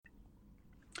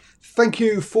Thank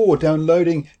you for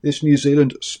downloading this New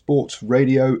Zealand Sports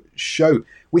Radio show.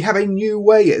 We have a new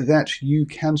way that you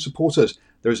can support us.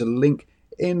 There is a link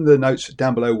in the notes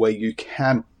down below where you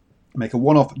can make a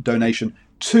one-off donation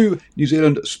to New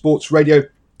Zealand Sports Radio.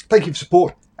 Thank you for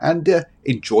support and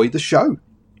enjoy the show.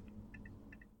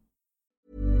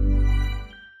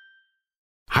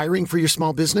 Hiring for your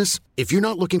small business? If you're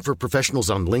not looking for professionals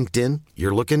on LinkedIn,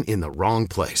 you're looking in the wrong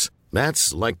place.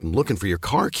 That's like looking for your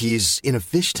car keys in a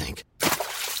fish tank.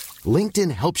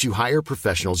 LinkedIn helps you hire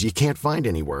professionals you can't find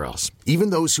anywhere else, even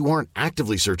those who aren't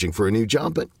actively searching for a new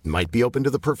job but might be open to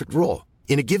the perfect role.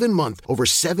 In a given month, over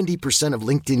 70% of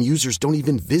LinkedIn users don't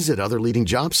even visit other leading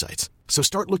job sites. So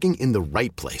start looking in the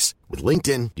right place. With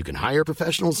LinkedIn, you can hire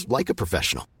professionals like a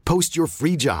professional. Post your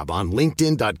free job on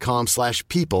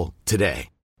linkedin.com/people today.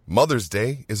 Mother's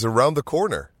Day is around the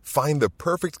corner. Find the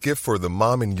perfect gift for the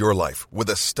mom in your life with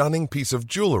a stunning piece of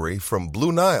jewelry from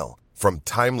Blue Nile. From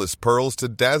timeless pearls to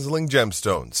dazzling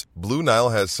gemstones, Blue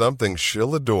Nile has something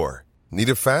she'll adore. Need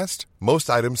it fast? Most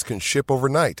items can ship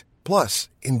overnight. Plus,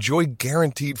 enjoy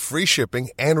guaranteed free shipping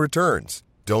and returns.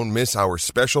 Don't miss our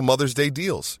special Mother's Day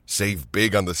deals. Save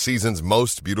big on the season's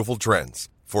most beautiful trends.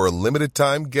 For a limited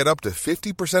time, get up to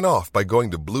 50% off by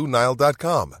going to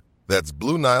BlueNile.com. That's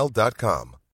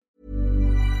BlueNile.com.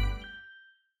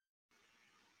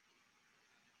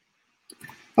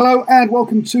 Hello and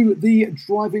welcome to the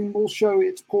Driving Maul Show.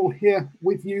 It's Paul here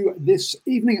with you this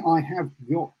evening. I have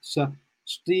got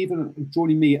Stephen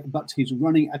joining me, but he's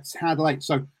running a tad late.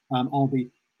 So I'll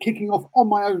be kicking off on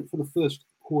my own for the first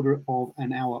quarter of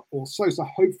an hour or so. So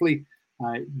hopefully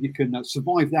you can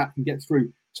survive that and get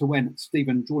through to when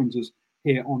Stephen joins us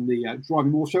here on the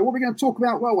Driving Maul Show. What are we going to talk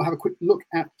about? Well, we'll have a quick look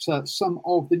at some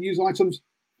of the news items.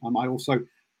 I also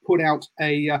put out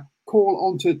a call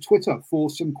onto Twitter for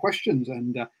some questions,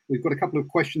 and we've got a couple of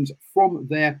questions from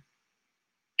there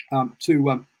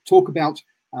to talk about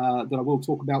that I will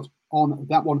talk about on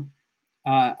that one.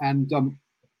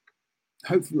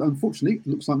 Hopefully, unfortunately, it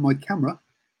looks like my camera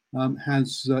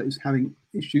is having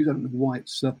issues. I don't know why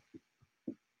it's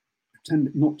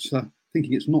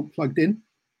thinking it's not plugged in.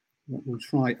 But we'll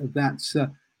try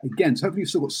that again. So hopefully you've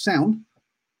still got sound,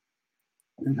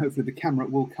 and hopefully the camera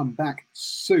will come back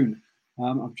soon.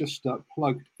 I've just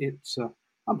unplugged it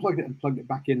and plugged it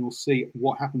back in. We'll see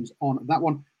what happens on that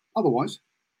one. Otherwise,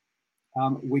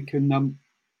 we can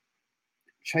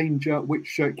change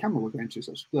which camera we're going to.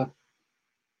 So let's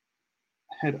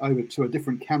head over to a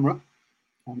different camera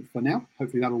for now.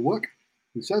 Hopefully that'll work,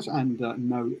 he says. And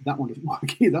no, that one doesn't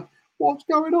work either. What's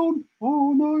going on?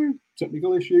 Oh no,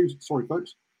 technical issues. Sorry,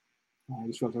 folks. I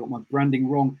just realized I got my branding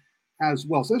wrong as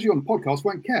well. So those of you on the podcast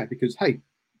won't care because, hey,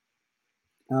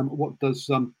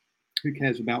 who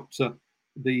cares about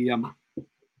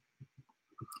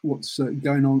what's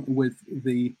going on with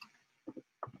the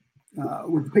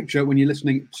picture when you're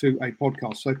listening to a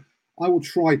podcast? So I will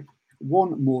try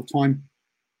one more time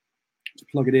to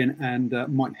plug it in, and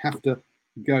might have to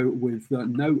go with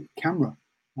no camera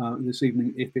this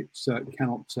evening if it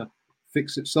cannot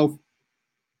fix itself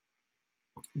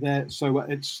there. So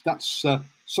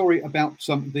sorry about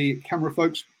the camera,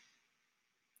 folks.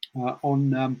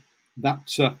 On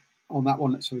that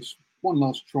one, let's have one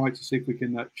last try to see if we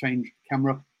can change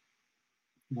camera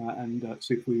and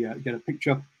see if we get a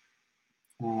picture.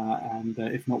 And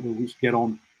if not, we'll just get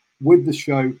on with the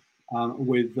show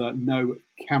with no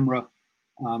camera,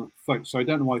 folks. So I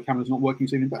don't know why the camera's not working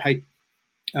this evening, but hey,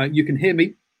 you can hear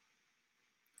me.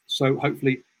 So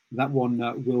hopefully that one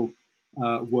will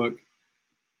work.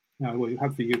 Well,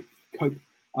 hopefully you cope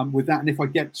with that. And if I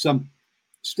get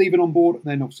Stephen on board,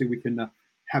 then obviously we can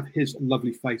have his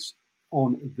lovely face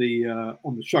on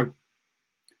the show.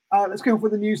 Let's go on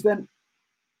with the news then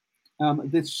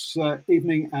this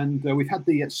evening, and we've had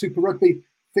the Super Rugby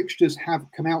fixtures have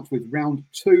come out with round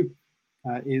 2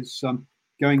 is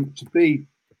going to be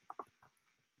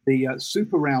the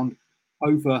Super round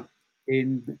over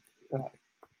in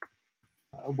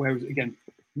where is it again?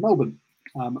 Melbourne,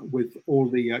 with all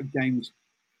the games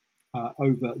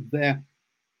over there.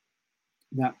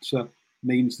 That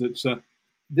means that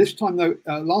this time, though,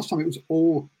 last time it was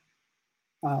all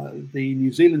the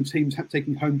New Zealand teams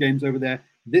taking home games over there.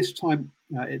 This time,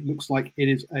 it looks like it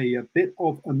is a bit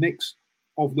of a mix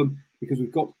of them because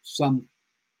we've got some.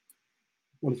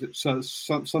 What is it? So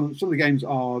some of the games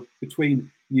are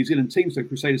between New Zealand teams. So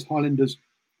Crusaders, Highlanders,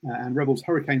 and Rebels,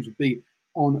 Hurricanes would be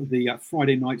on the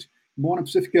Friday night. Moana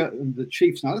Pacifica and the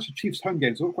Chiefs. Now that's the Chiefs' home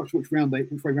games. I'm not quite sure which way round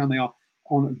they are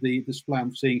on the display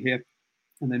I'm seeing here.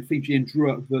 And then Fiji and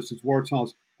Drua versus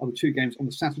Waratahs are the 2 games on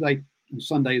the Saturday. And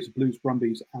Sunday is the Blues,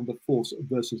 Brumbies, and the Force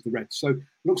versus the Reds. So it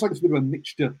looks like it's a bit of a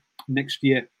mixture next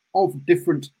year of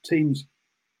different teams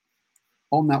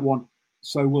on that one.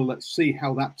 So let's see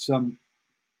how that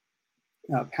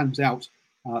pans out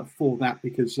for that,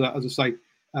 because as I say,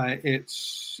 it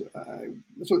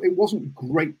wasn't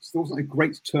great. There wasn't a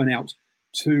great turnout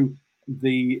to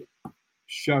the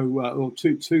show or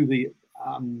to the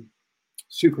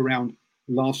Super Round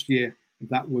last year.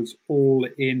 That was all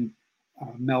in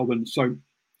Melbourne. So,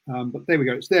 but there we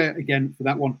go. It's there again for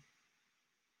that one.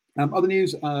 Other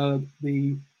news: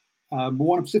 the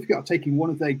Moana Pacifica are taking one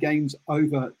of their games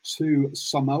over to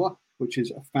Samoa, which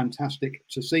is fantastic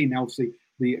to see. Now, obviously,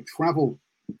 the travel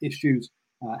issues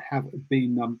have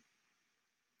been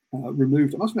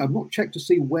removed. I must admit, I've not checked to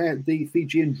see where the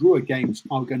Fijian Drua games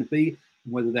are going to be,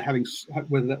 whether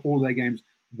all their games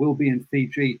will be in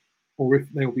Fiji, or if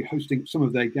they will be hosting some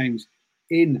of their games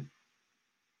in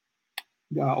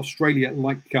Australia,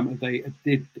 like they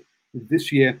did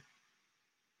this year.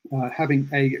 Having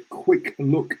a quick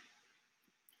look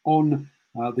on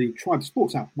the Tribe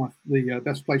Sports app, the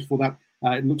best place for that.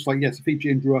 It looks like, yes,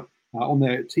 Fijian Drua on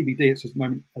their TBD, it says at the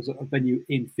moment as a venue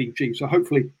in Fiji. So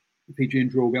hopefully the Fijian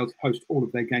Drua will be able to host all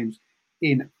of their games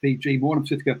in Fiji. Moana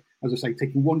Pacifica, as I say,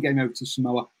 taking one game over to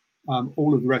Samoa.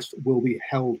 All of the rest will be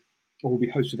held or will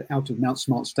be hosted out of Mount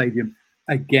Smart Stadium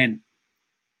again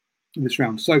this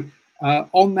round. So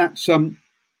on that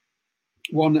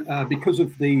one, because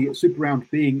of the Super Round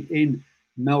being in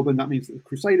Melbourne, that means that the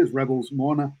Crusaders, Rebels,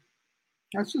 Moana,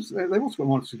 they've also got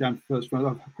Moana to down first round.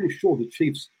 I'm pretty sure the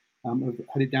Chiefs have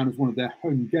had it down as one of their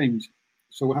home games.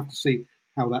 So we'll have to see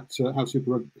how that how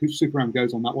Super Round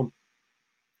goes on that one.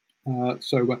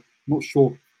 So not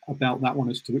sure about that one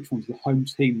as to which one's the home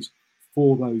teams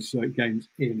for those games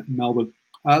in Melbourne.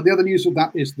 The other news of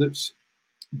that is that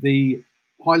the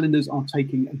Highlanders are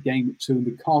taking a game to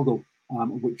Invercargill,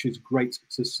 which is great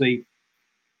to see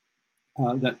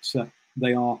that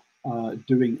they are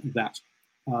doing that.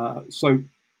 Now,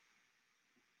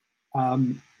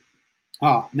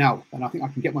 and I think I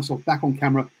can get myself back on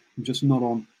camera and just not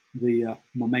on the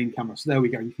my main camera. So there we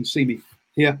go. You can see me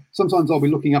here. Sometimes I'll be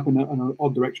looking up in an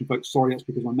odd direction, folks. Sorry, that's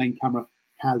because my main camera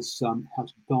has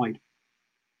died.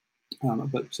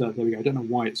 But there we go. I don't know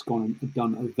why it's gone and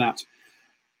done that.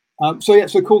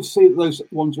 So cool to see that those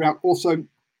ones are out. Also,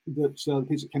 that the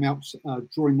piece that came out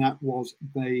during that was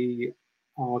they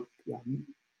are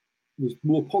was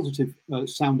more positive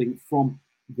sounding from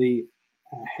the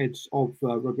heads of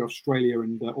Rugby Australia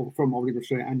and or from Rugby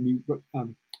Australia and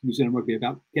New Zealand Rugby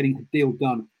about getting a deal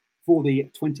done for the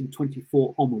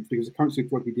 2024 onwards, because the current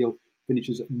Super Rugby deal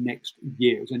finishes next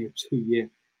year. It's only a 2-year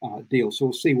deal, so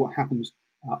we'll see what happens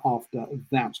after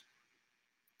that.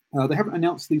 They haven't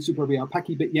announced the Super Rugby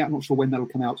Aupaki bit yet. I'm not sure when that'll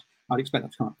come out. I'd expect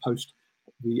that to come out post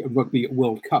the Rugby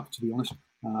World Cup, to be honest.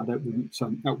 That wouldn't,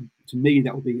 to me,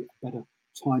 that would be better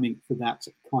timing for that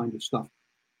kind of stuff.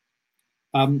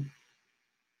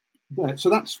 So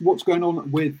that's what's going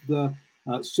on with the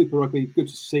Super Rugby. Good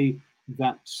to see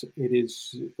that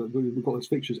we've got those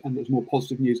fixtures and there's more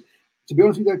positive news. To be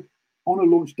honest with you, on a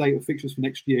launch date of fixtures for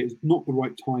next year is not the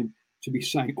right time to be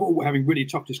saying, oh, we're having really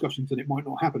tough discussions and it might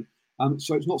not happen.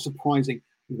 So it's not surprising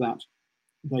that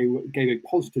they gave a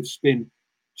positive spin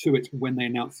to it when they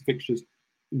announced the fixtures.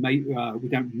 I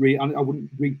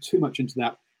wouldn't read too much into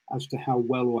that as to how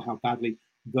well or how badly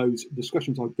those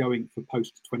discussions are going for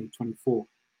post-2024,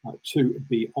 to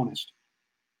be honest.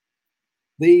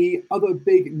 The other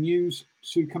big news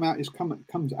to come out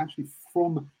comes actually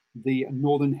from the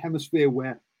Northern Hemisphere,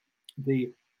 where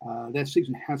their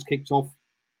season has kicked off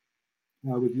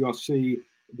with URC,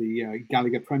 the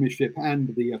Gallagher Premiership,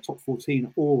 and the top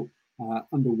 14 all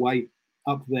underway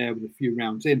up there with a few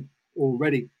rounds in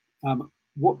already.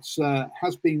 What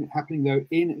has been happening though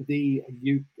in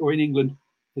in England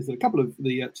is that a couple of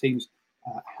the teams,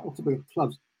 the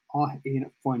clubs, are in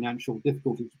financial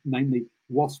difficulties, namely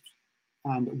Wasps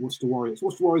and Worcester Warriors.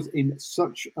 Worcester Warriors in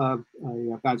such a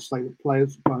bad state of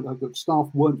players that staff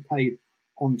weren't paid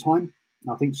on time.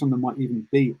 I think some of them might even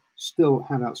still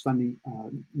have outstanding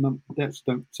debts.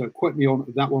 Don't quote me on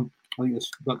that one. I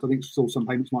think still some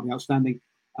payments might be outstanding.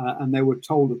 And they were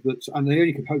told that, and they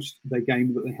only could host their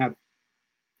game that they had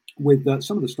with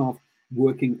some of the staff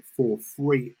working for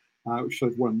free, which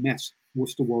shows what a mess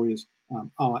Worcester Warriors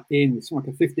are in. It's like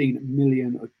a £15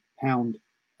 million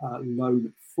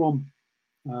loan from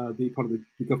the part of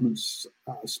the government's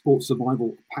sports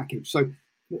survival package. So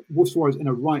Worcester Warriors in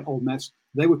a right old mess.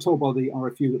 They were told by the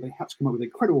RFU that they had to come up with a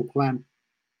credible plan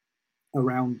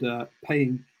around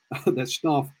paying their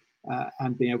staff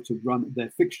and being able to run their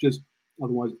fixtures.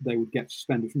 Otherwise, they would get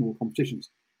suspended from all competitions.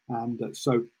 And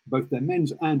so both their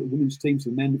men's and women's teams,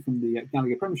 the men from the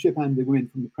Gallagher Premiership and the women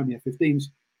from the Premier 15s,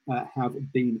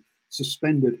 have been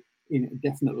suspended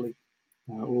indefinitely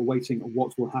or awaiting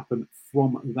what will happen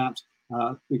from that.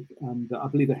 And I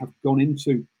believe they have gone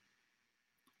into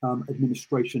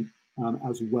administration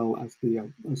as well as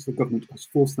the government has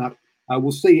forced that.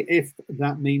 We'll see if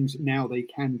that means now they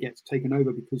can get taken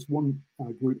over, because one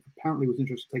group apparently was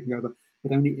interested in taking over,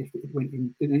 but only if it went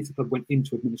in, if the club went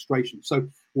into administration. So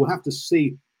we'll have to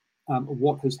see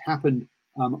what has happened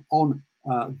on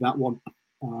that one.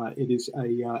 It is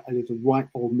a right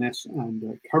old mess,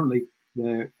 and currently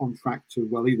they're on track to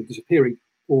either disappearing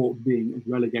or being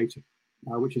relegated,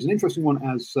 which is an interesting one,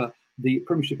 as the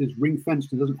Premiership is ring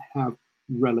fenced and doesn't have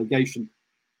relegation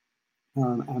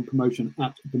and promotion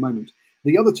at the moment.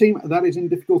 The other team that is in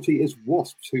difficulty is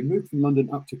Wasps, who moved from London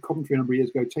up to Coventry a number of years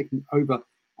ago, taking over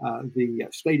the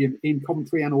stadium in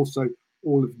Coventry and also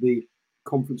all of the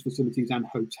conference facilities and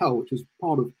hotel, which is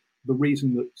part of the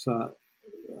reason that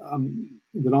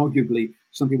that arguably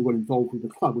some people got involved with the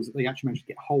club, was that they actually managed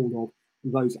to get hold of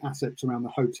those assets around the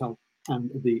hotel and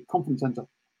the conference centre.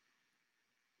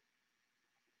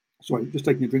 Sorry, just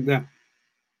taking a drink there.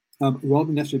 Rather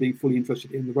than necessarily being fully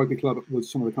interested in the rugby club,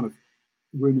 was some of the kind of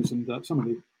rumours and some of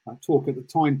the talk at the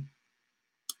time.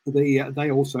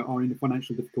 They also are in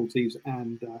financial difficulties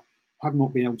and have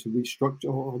not been able to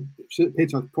restructure, or appear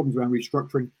to have problems around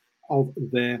restructuring of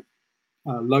their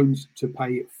loans to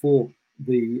pay for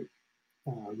the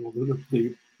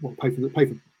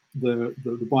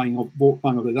buying of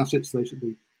those assets,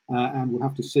 basically. And we'll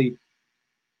have to see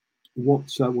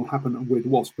what will happen with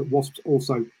Wasps. But Wasps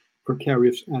also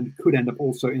precarious and could end up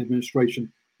also in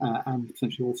administration and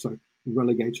potentially also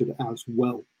relegated as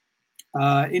well.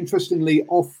 Interestingly,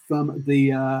 off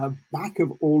the back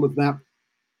of all of that,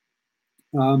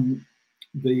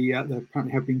 there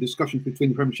apparently have been discussions between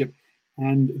the Premiership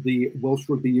and the Welsh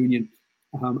Rugby Union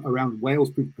around Wales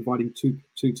providing two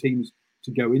teams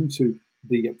to go into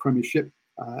the Premiership.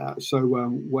 So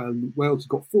when Wales has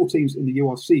got 4 teams in the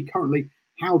URC currently,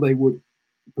 how they would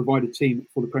provide a team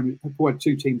for the provide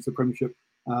 2 teams for the Premiership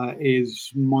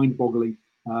is mind-boggling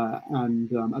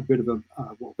and a bit of a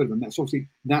mess. Obviously,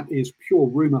 that is pure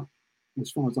rumour,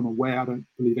 as far as I'm aware. I don't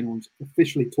believe anyone's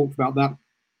officially talked about that.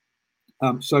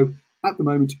 So at the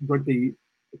moment,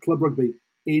 club rugby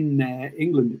in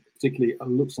England particularly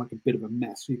looks like a bit of a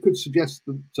mess. You could suggest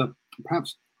that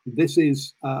perhaps this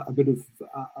is a bit of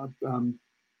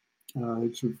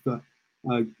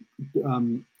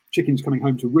chickens coming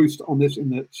home to roost on this, in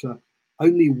that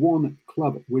only one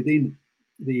club within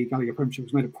the Gallagher Premiership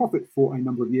has made a profit for a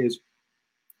number of years,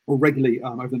 or regularly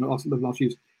over the last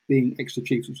years, being Exeter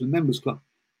Chiefs, which is a members club.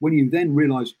 When you then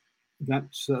realise that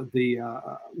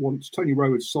once Tony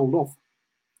Rowe had sold off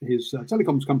his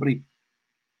telecoms company,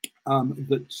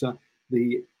 that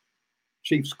the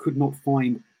Chiefs could not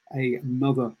find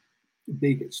another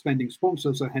big spending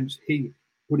sponsor, so hence he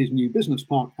put his new business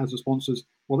park as a sponsors.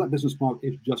 Well, that business park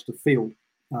is just a field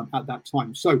at that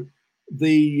time. So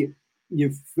even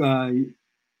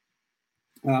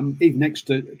next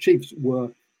to Chiefs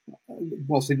were,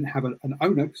 whilst they didn't have an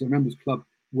owner, because the members club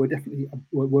were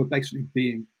basically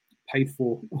being paid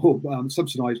for or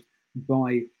subsidised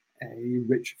by a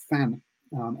rich fan,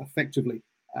 effectively.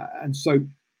 And so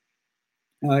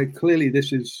clearly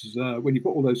this is, when you've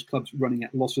got all those clubs running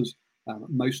at losses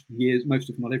most years, most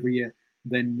if not every year,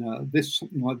 then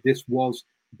something like this was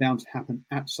bound to happen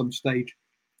at some stage.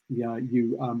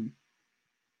 You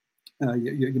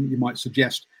might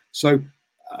suggest. So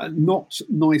not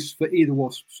nice for either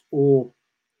Wasps or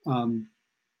Gone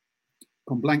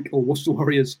Blank or Worcester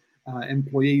Warriors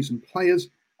employees and players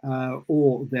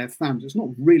or their fans. It's not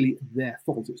really their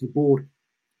fault. It's the board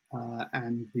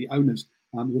and the owners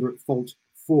that are at fault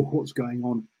for what's going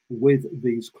on with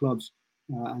these clubs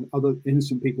and other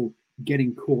innocent people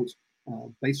getting caught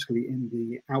basically in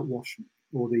the outwash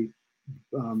or the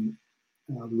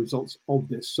results of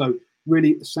this. So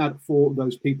really sad for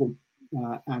those people,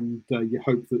 and you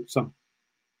hope that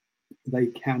they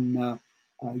can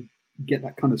get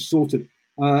that kind of sorted.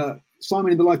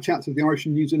 Simon in the live chat says the Irish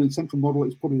and New Zealand central model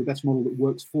is probably the best model that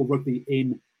works for rugby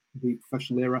in the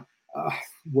professional era.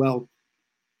 Well,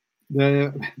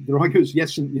 there are arguments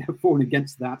yes and for and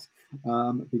against that,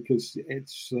 because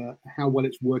it's how well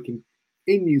it's working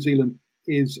in New Zealand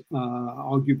is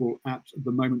arguable at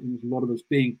the moment, and there's a lot of us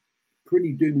being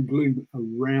pretty doom and gloom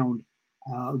around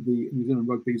the New Zealand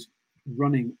rugby's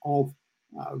running of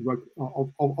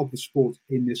the sport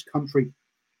in this country,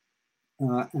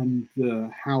 and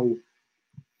how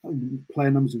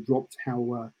player numbers have dropped,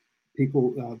 how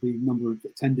the number of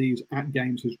attendees at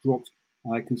games has dropped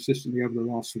consistently over the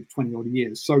last 20 odd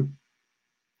years. So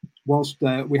whilst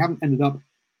we haven't ended up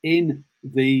in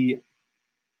the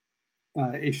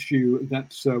issue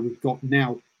that we've got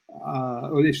now,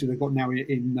 or the issue they've got now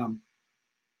in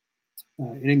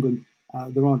England.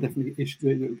 There are definitely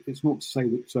issues. It's not to say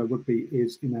that rugby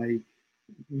is in a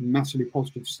massively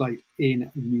positive state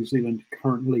in New Zealand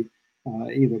currently,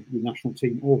 either with the national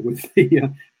team or with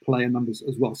the player numbers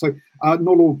as well. So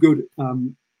not all good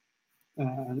and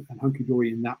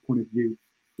hunky-dory in that point of view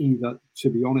either, to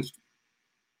be honest.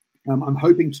 I'm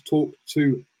hoping to talk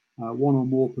to one or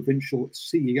more provincial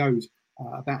CEOs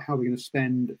about how we're going to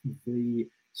spend the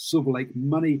Silver Lake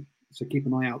money. So keep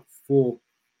an eye out for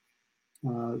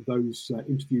those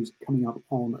interviews coming up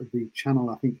on the channel.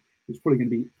 I think it's probably going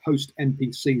to be post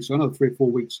NPC, so another 3 or 4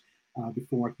 weeks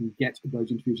before I can get those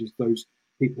interviews, as those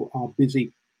people are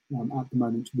busy at the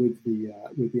moment with the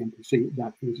NPC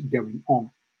that is going on.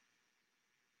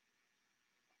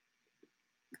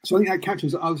 So I think that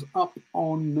catches us up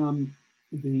on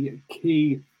the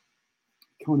key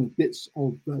kind of bits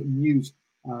of news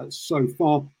so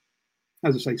far.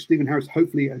 As I say, Stephen Harris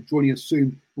hopefully joining us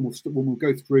soon, and we'll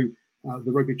go through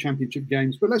the Rugby Championship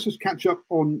games. But let's just catch up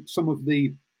on some of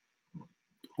the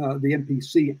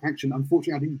NPC action.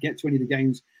 Unfortunately, I didn't get to any of the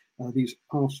games this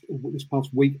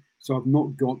past week, so I've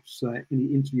not got any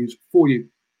interviews for you.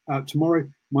 Tomorrow,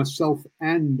 myself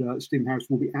and Stephen Harris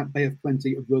will be at Bay of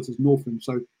Plenty versus Northland.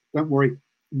 So don't worry,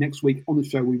 next week on the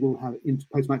show we will have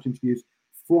post-match interviews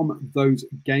from those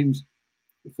games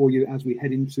for you as we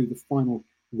head into the final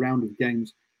round of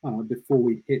games before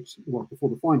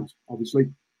the finals,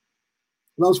 obviously.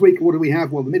 Last week, what do we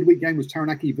have? Well, the midweek game was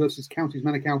Taranaki versus Counties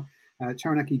Manukau.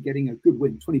 Taranaki getting a good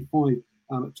win,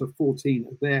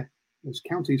 25-14 there, as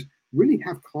Counties really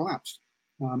have collapsed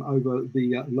over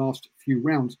the last few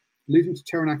rounds, losing to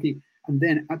Taranaki, and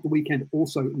then at the weekend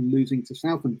also losing to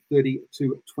Southland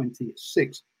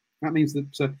 30-26. That means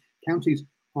that Counties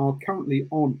are currently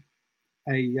on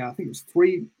I think it's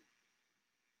 3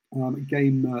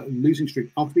 game losing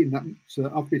streak. After beating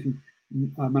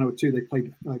Manawatu, they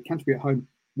played Canterbury at home,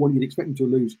 one you'd expect them to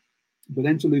lose, but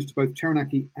then to lose to both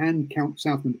Taranaki and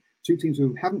Southland, two teams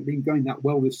who haven't been going that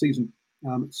well this season,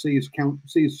 sees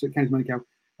Counties Manukau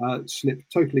slip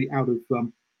totally out of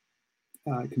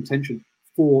contention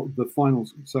for the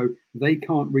finals. So they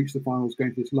can't reach the finals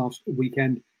going to this last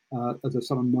weekend, as I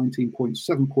said, on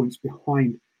 19.7 points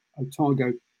behind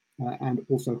Otago and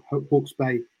also Hawke's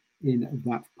Bay in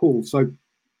that pool. So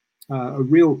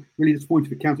really disappointing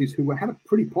for Counties, who were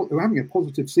having a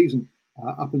positive season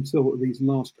up until these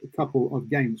last couple of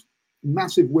games.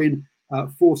 Massive win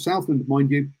for Southland,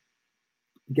 mind you,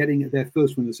 getting their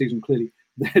first win of the season. Clearly,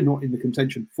 they're not in the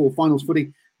contention for finals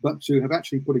footy, but to have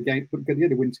actually put a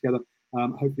win together.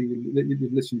 Hopefully,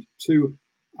 you've listened to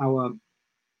our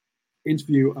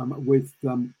interview with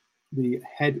the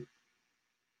head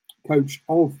coach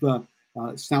of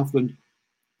Southland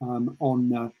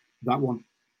on that one,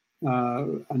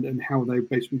 and how they're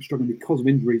basically struggling because of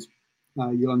injuries.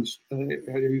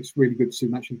 It's really good to see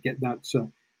them actually get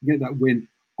that win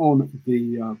on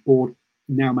the board.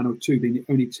 Now Manawatu being the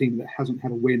only team that hasn't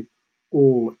had a win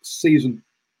all season.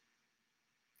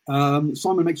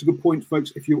 Simon makes a good point,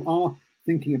 folks. If you are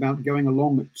thinking about going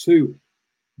along to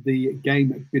the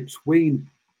game between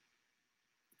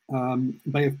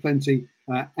Bay of Plenty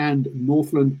and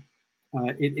Northland,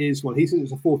 it is, well, he says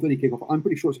it's a 4:30 kickoff. I'm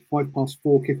pretty sure it's a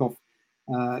 4:05 kickoff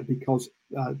because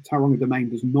Tauranga Domain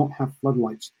does not have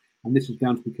floodlights, and this is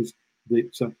down to because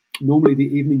normally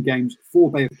the evening games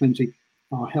for Bay of Plenty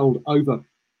are held over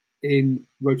in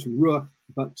Rotorua,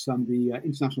 but the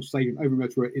International Stadium over in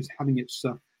Rotorua is having its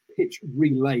pitch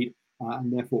relayed,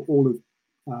 and therefore all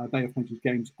of Bay of Plenty's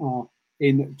games are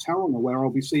in Tauranga, where I'll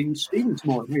be seeing Stephen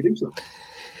tomorrow. How do you think so?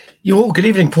 Good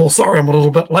evening, Paul. Sorry I'm a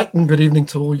little bit late, and good evening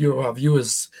to all your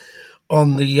viewers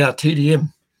on the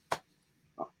TDM.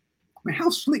 I mean, how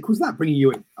slick was that bringing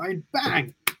you in? I mean,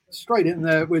 bang, straight in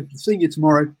there with seeing you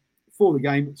tomorrow for the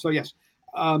game. So yes,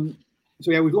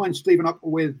 we've lined Stephen up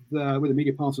with a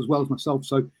media pass as well as myself.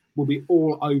 So we'll be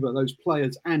all over those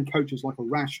players and coaches like a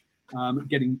rash,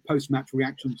 getting post-match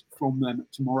reactions from them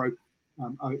tomorrow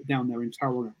down there in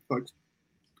Tauranga, folks.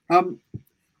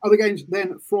 Other games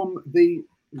then from the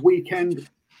weekend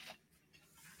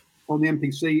on the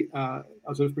NPC,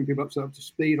 as I just bring people up to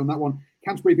speed on that one.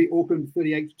 Canterbury beat Auckland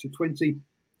 38-20,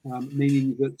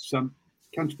 meaning that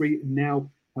Canterbury now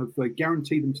have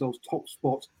guaranteed themselves top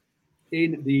spot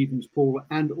in the Evens pool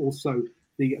and also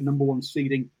the number 1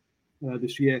 seeding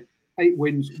this year. 8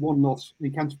 wins, 1 loss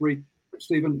in Canterbury.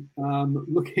 Stephen,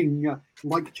 looking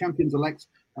like champions-elect.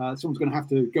 Someone's going to have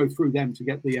to go through them to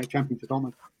get the championship, aren't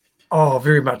they? Oh,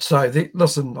 very much so.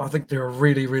 Listen, I think they're a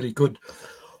really, really good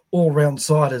all-round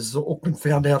side, as Auckland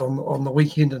found out on the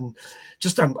weekend. And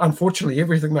just unfortunately,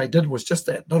 everything they did was just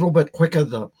that little bit quicker.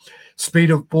 The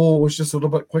speed of ball was just a little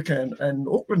bit quicker. And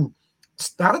Auckland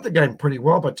started the game pretty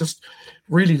well, but just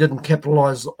really didn't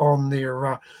capitalise on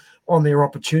their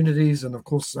opportunities. And, of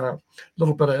course, a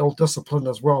little bit of ill-discipline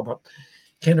as well. But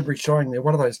Canterbury showing they're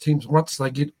one of those teams, once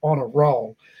they get on a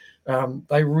roll,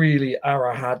 they really are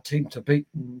a hard team to beat.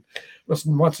 And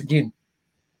listen, once again,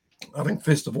 I think,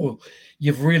 first of all,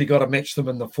 you've really got to match them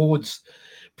in the forwards,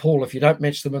 Paul. If you don't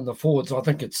match them in the forwards, I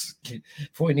think it's,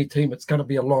 for any team, it's going to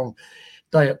be a long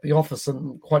day at the office.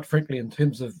 And quite frankly, in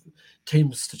terms of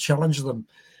teams to challenge them,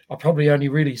 I probably only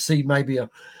really see maybe a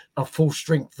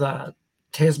full-strength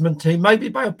Tasman team, maybe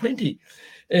Bay of Plenty.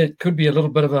 It could be a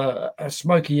little bit of a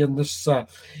smoky in this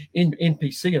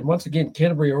NPC. And once again,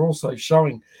 Canterbury are also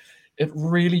showing it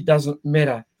really doesn't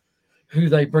matter who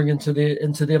they bring into their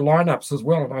lineups as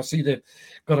well. And I see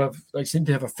they seem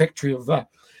to have a factory of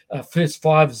first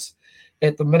fives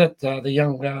at the minute. The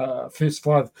young first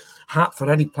five, Hartford,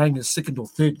 only playing his second or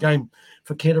third game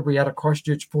for Canterbury out of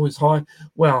Christchurch Boys High.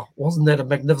 Wow, wasn't that a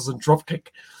magnificent drop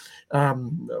kick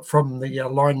from the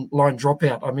line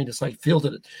dropout? I mean to say,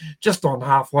 fielded it just on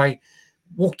halfway,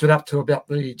 walked it up to about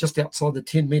just outside the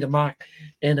 10-metre mark,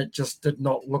 and it just did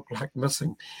not look like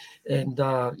missing. And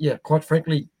quite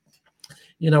frankly,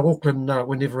 Auckland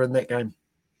were never in that game.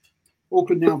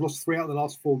 Auckland now have lost 3 out of the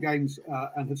last 4 games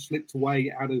and have slipped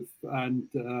away out of, and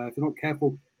if they're not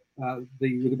careful,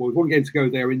 with 1 game to go,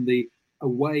 they're in the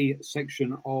away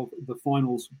section of the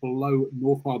finals below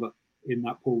North Harbour in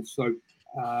that pool. So,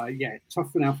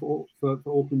 tough for now for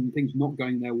Auckland, things not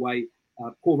going their way.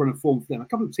 Poor run of form for them. A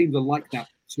couple of teams are like that,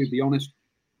 to be honest.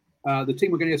 The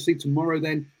team we're going to see tomorrow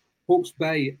then,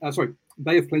 Bay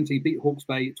of Plenty beat Hawke's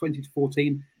Bay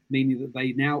 20-14, meaning that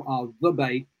they now are the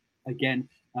Bay again,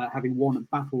 having won a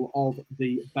battle of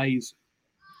the Bays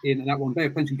in that one. Bay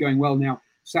of Plenty going well now,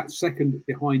 sat second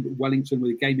behind Wellington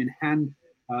with a game in hand.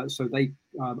 So they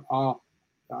are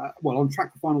on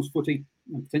track for finals footy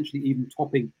and potentially even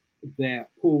topping their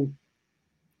pool.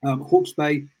 Hawke's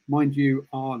Bay, mind you,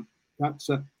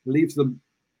 that leaves them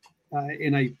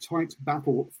in a tight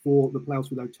battle for the playoffs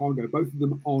with Otago. Both of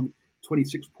them on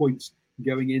 26 points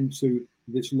going into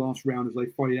this last round as they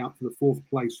fight it out for the 4th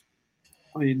place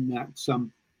in that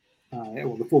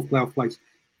the 4th playoff place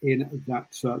in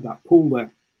that pool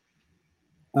there.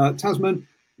 Tasman,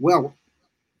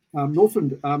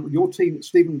 Northland, your team,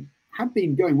 Stephen, had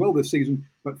been going well this season,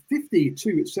 but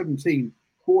 50-17,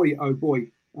 boy oh boy,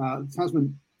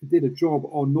 Tasman did a job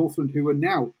on Northland, who are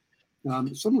now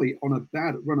suddenly on a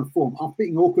bad run of form. After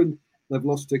beating Auckland, they've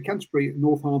lost to Canterbury,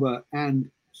 North Harbour and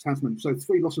Tasman. So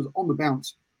 3 losses on the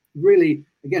bounce. Really,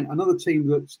 again, another team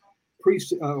that's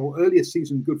earlier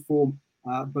season good form,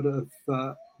 but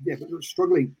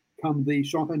struggling come the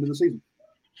sharp end of the season.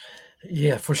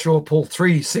 Yeah, for sure, Paul.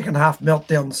 3 second-half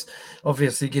meltdowns,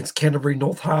 obviously, against Canterbury,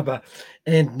 North Harbour,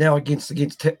 and now against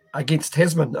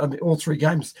Tasman. I mean, all 3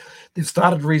 games, they've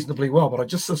started reasonably well, but I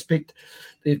just suspect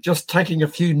they're just taking a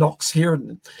few knocks here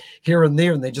and there,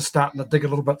 and they're just starting to dig a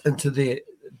little bit into their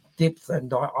depth.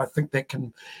 And I think that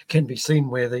can be seen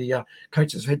where the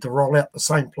coaches had to roll out the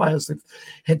same players. They've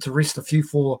had to rest a few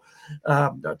for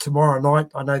tomorrow night.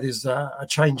 I know there's a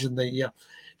change in the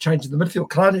midfield.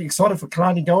 Kalani, excited for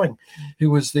Kalani Going,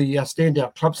 who was the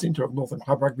standout club centre of Northern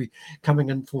Club Rugby, coming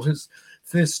in for his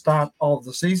first start of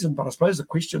the season. But I suppose the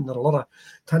question that a lot of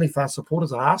Taniwha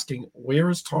supporters are asking, where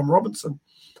is Tom Robinson?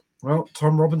 Well,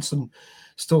 Tom Robinson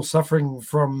still suffering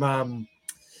from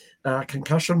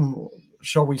concussion,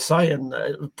 shall we say, and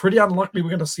pretty unlikely we're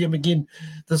going to see him again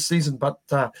this season. But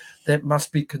that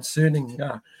must be concerning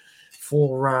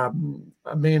for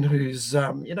a man who's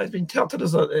been touted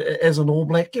as an All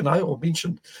Black, or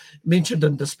mentioned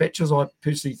in dispatches. I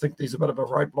personally think there's a bit of a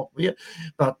roadblock there,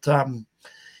 but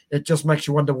it just makes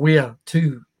you wonder where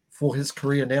to for his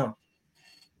career now.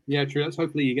 Yeah, true. Let's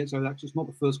hopefully he gets over that. It's not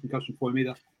the first concussion for him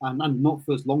either, and not the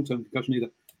first long-term concussion either.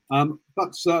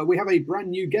 But we have a brand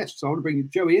new guest, so I want to bring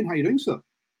Joey in. How are you doing, sir?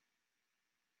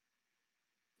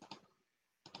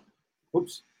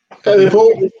 Oops. Hey,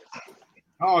 Paul.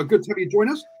 Oh, good to have you join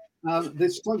us.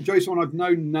 This time, Joey's someone I've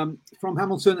known from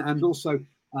Hamilton and also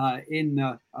on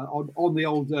the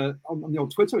old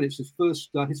Twitter, and it's his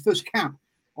first cap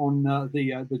on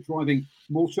the driving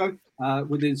mall show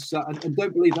with his and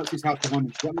don't believe that's his house behind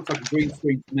him. That looks like a green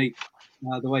screen to me.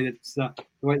 The way that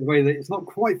it's not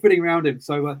quite fitting around him.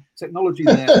 So technology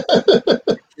there.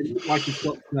 It looks like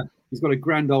he's got a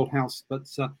grand old house, but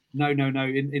no,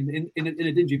 in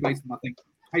a dingy basement, I think.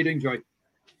 How you doing, Joey?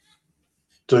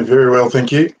 Doing very well,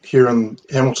 thank you. Here in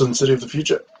Hamilton, City of the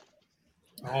Future.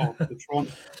 Oh, the Tron.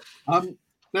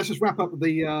 Let's just wrap up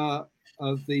the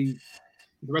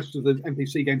rest of the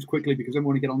NPC games quickly, because then we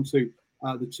want to get on to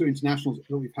the two internationals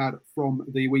that we've had from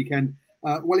the weekend.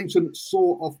 Wellington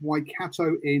saw off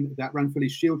Waikato in that Ranfurly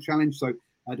Shield Challenge, so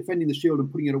defending the Shield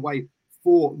and putting it away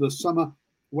for the summer.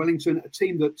 Wellington, a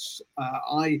team that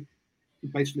I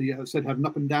basically said had an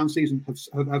up and down season,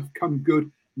 have come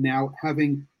good now,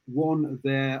 having won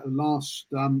their last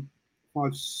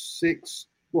 5-6,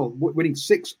 winning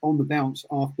 6 on the bounce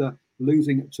after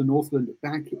losing to Northland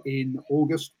back in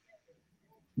August.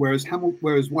 Whereas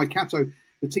Waikato,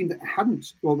 the team that had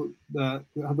the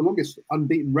longest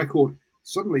unbeaten record,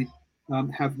 suddenly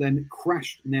have then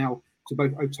crashed now to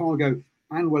both Otago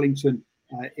and Wellington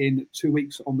in 2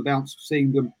 weeks on the bounce,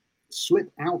 seeing them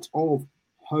slip out of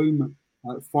home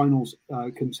finals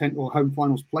content or home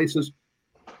finals places.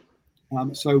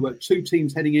 So two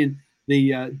teams heading in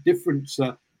the different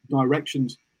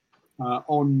directions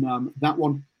on that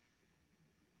one.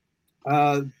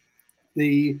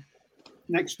 The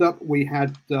next up, we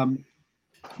had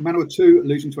Manawatu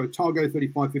losing to Otago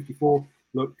 35-54.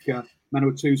 Look,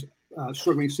 Manawatu's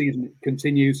struggling season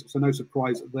continues, so no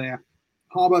surprise there.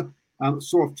 Harbour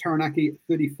saw off Taranaki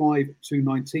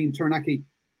 35-19. Taranaki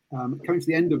coming to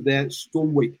the end of their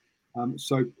storm week,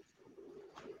 so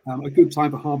a good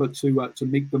time for Harbour to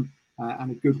meet them,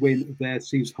 and a good win there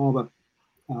sees Harbour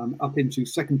up into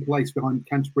second place behind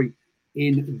Canterbury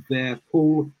in their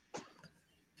pool.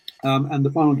 And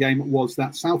the final game was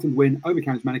that Southland win over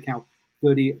Cairns Manukau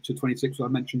 30-26, which I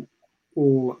mentioned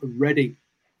already.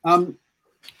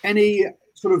 Any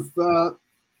sort of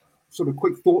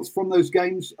quick thoughts from those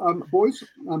games, boys,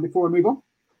 before I move on?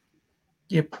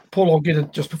 Yeah, Paul, I'll get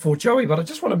it just before Joey, but I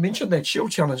just want to mention that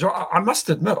Shield Challenge. I must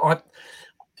admit,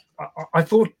 I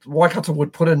thought Waikato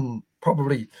would put in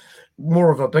probably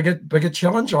more of a bigger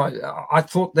challenge. I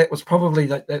thought that was probably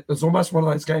that was almost one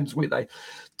of those games where they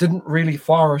didn't really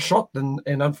fire a shot, and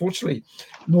unfortunately,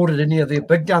 nor did any of their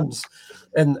big guns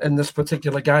in this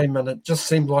particular game. And it just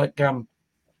seemed like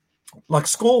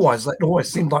score-wise, it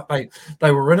always seemed like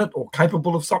they were in it or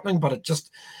capable of something, but it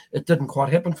didn't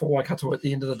quite happen for Waikato at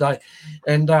the end of the day.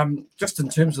 And just in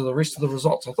terms of the rest of the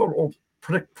results, I thought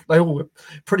they all were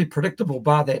pretty predictable,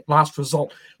 bar that last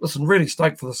result. Listen, really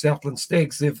stoked for the Southland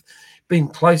Stags. They've been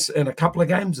close in a couple of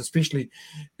games, especially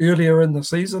earlier in the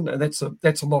season, and that's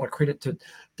a lot of credit to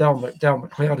Dale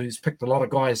McLeod, who's picked a lot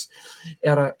of guys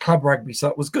out of club rugby. So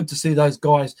it was good to see those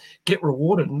guys get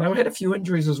rewarded, and they had a few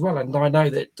injuries as well. And I know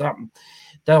that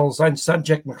Dale's own son,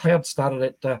 Jack McLeod,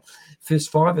 started at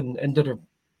first five and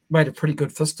made a pretty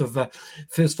good fist of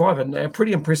first five, and a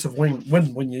pretty impressive win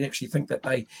when you actually think that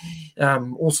they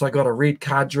also got a red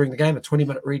card during the game, a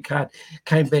 20-minute red card,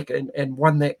 came back and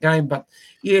won that game. But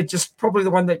yeah, just probably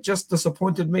the one that just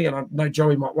disappointed me, and I know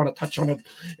Joey might want to touch on it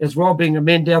as well, being a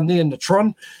man down there in the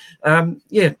Tron.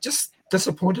 Just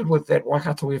disappointed with that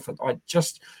Waikato effort. I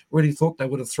just really thought they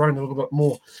would have thrown a little bit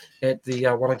more at the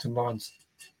Wellington Lions.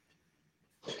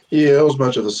 Yeah, it was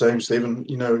much of the same, Stephen.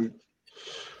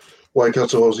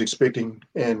 Waikato I was expecting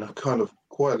and kind of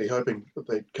quietly hoping that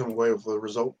they'd come away with the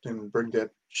result and bring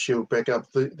that Shield back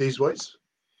up these ways.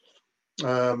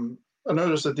 I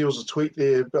noticed that there was a tweet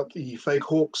there about the fake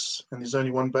Hawks and there's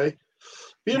only one bay.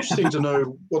 Be interesting to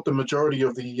know what the majority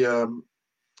of the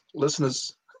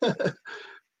listeners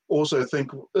also think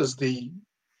is the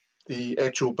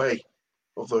actual bay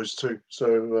of those two.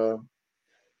 So,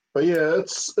 but yeah,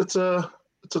 it's a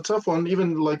tough one.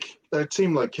 Even like a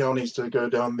team like Counties to go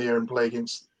down there and play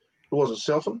against, it was a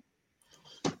Southland,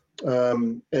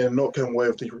 and not come away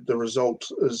with the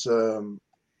result is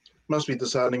must be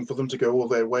disheartening for them to go all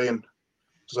that way. And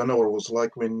because I know what it was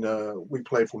like when we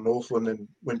played for Northland and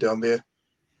went down there,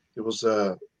 it was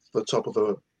the top of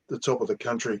the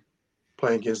country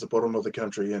playing against the bottom of the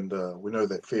country, and we know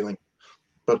that feeling.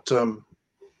 But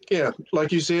yeah,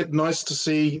 like you said, nice to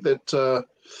see that.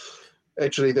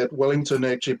 Actually, that Wellington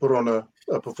actually put on a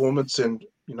performance and,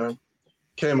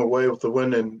 came away with the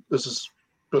win. And this is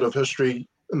a bit of history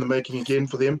in the making again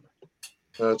for them.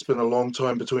 It's been a long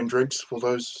time between drinks for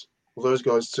those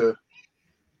guys to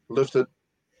lift the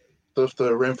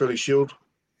Ranfurly Shield.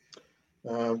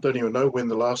 Don't even know when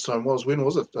the last time was. When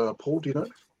was it, Paul? Do you know?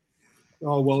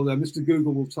 Oh, well, Mr.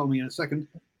 Google will tell me in a second.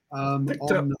 I think it's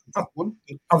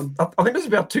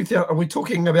about 2000. Are we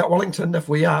talking about Wellington? If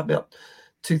we are, about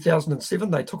 2007,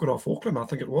 they took it off Auckland, I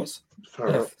think it was.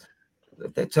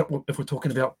 That's it, if we're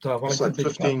talking about Wellington. It's like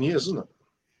 15 years, isn't it?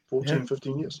 14,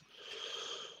 15 years.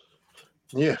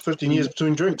 Yeah, 15 years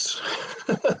between drinks.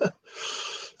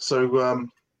 So,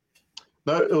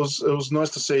 no, it was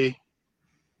nice to see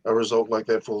a result like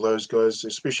that for those guys,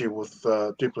 especially with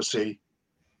Duplessis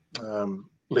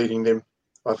leading them.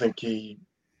 I think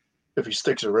if he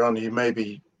sticks around, he may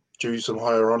be due some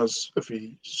higher honours if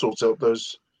he sorts out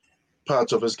those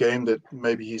parts of his game that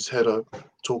maybe he's had a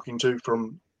talking to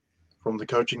from the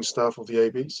coaching staff of the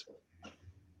ABs.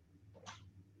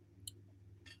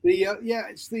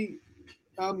 It's the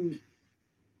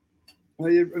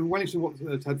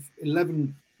Wellington had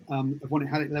 11. When it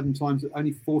had it 11 times,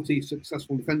 only 40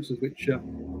 successful defences, which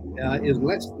is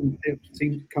less than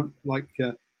teams like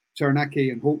Taranaki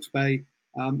and Hawke's Bay.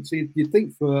 So you'd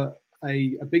think for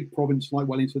a big province like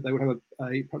Wellington, they would have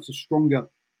perhaps a stronger,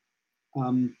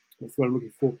 that's what I'm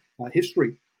looking for,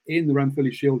 history in the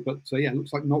Ranfurly Shield. But it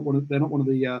looks like they're not one of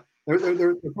the.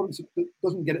 They're a province that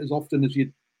doesn't get it as often as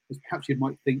perhaps you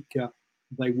might think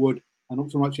they would. And not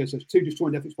so much. Yes, there's 2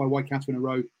 disjointed efforts by Waikato in a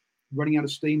row, running out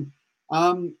of steam.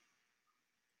 Look,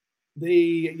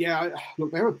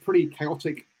 they're a pretty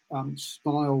chaotic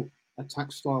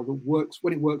attack style that works.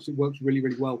 When it works really,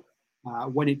 really well.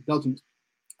 When it doesn't,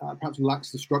 perhaps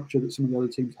lacks the structure that some of the other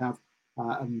teams have,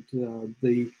 and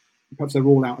perhaps their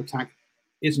all-out attack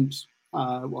isn't.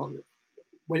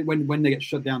 When they get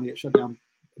shut down,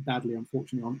 badly,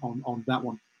 unfortunately, on that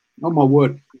one. On my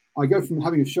word, I go from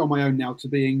having a show on my own now to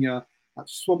being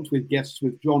swamped with guests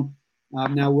with John.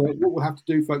 Now, what we'll have to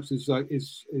do, folks, is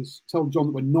tell John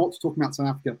that we're not talking about South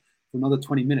Africa for another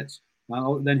 20 minutes.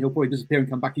 Then he'll probably disappear and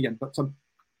come back again. But so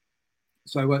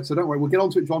don't worry, we'll get on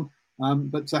to it, John.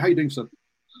 But how are you doing, sir?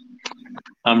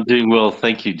 I'm doing well,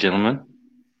 thank you, gentlemen.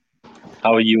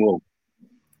 How are you all?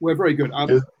 We're very good.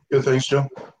 Good, thanks, John.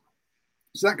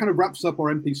 So that kind of wraps up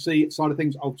our NPC side of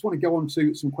things. I just want to go on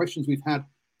to some questions we've had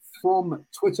from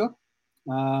Twitter,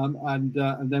 and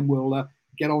then we'll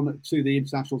get on to the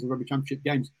Internationals and Rugby Championship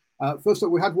games. First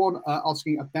up, we had one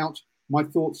asking about my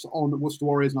thoughts on Worcester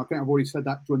Warriors, and I think I've already said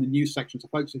that during the news section. So,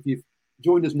 folks, if you've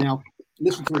joined us now,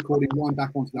 listen to the recording, wind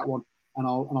back onto that one, and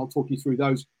I'll talk you through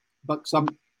those. But some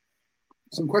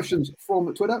questions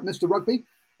from Twitter. Mr. Rugby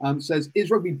says,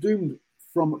 is rugby doomed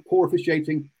from poor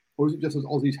officiating, or is it just as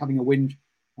Aussies having a whinge?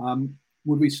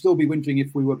 Would we still be whinging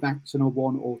if we were back to number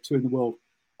 1 or 2 in the world?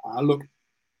 Look,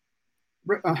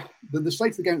 the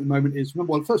state of the game at the moment is,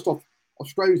 number one, first off,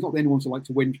 Australia's not the only ones who like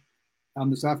to whinge.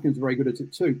 The South Africans are very good at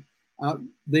it too. And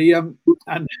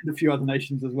a few other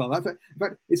nations as well. In fact,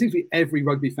 it seems to be every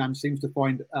rugby fan seems to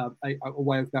find a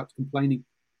way about complaining,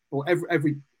 or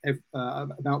every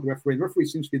about the referee. The referee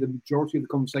seems to be the majority of the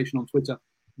conversation on Twitter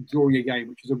during a game,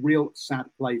 which is a real sad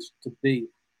place to be.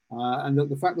 And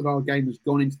the fact that our game has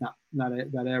gone into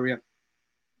that area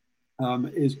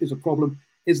is a problem.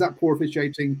 Is that poor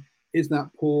officiating? Is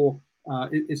that poor?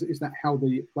 Is that how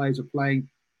the players are playing,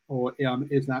 or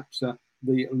is that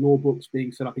the law books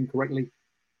being set up incorrectly?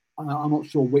 I'm not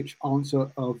sure which answer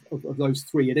of those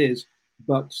three it is,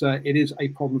 but it is a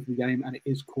problem for the game, and it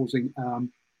is causing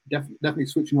definitely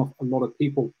switching off a lot of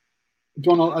people.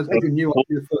 John, as Adrian knew, I'll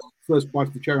be the first bite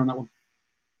of the cherry on that one.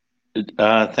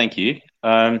 Thank you.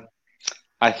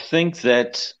 I think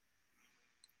that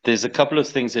there's a couple of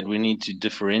things that we need to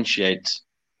differentiate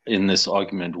in this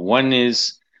argument. One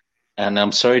is, and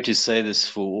I'm sorry to say this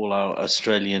for all our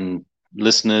Australian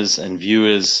listeners and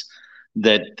viewers,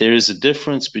 that there is a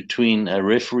difference between a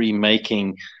referee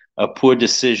making a poor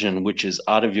decision which is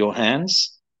out of your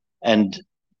hands and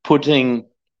putting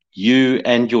you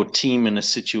and your team in a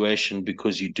situation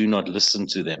because you do not listen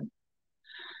to them.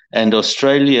 And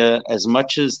Australia, as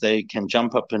much as they can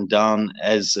jump up and down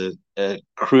as a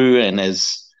crew and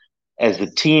as a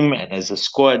team and as a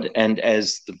squad and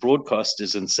as the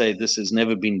broadcasters and say this has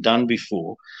never been done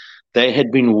before, they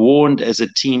had been warned as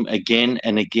a team again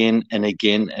and again and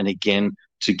again and again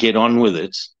to get on with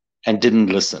it and didn't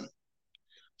listen.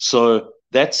 So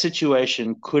that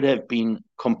situation could have been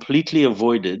completely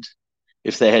avoided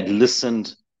if they had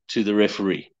listened to the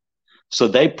referee. So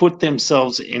they put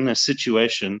themselves in a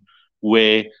situation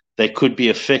where they could be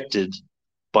affected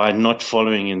by not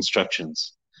following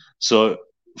instructions. So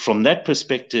from that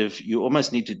perspective, you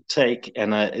almost need to take,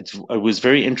 and it was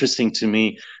very interesting to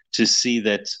me to see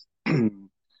that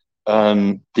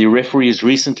the referees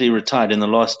recently retired in the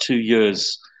last 2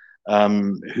 years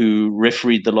who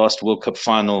refereed the last World Cup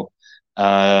final.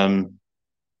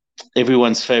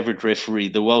 Everyone's favorite referee,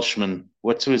 the Welshman.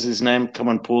 What was his name? Come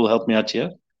on, Paul, help me out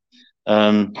here.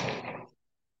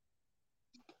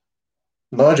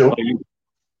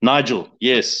 Nigel,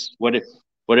 yes,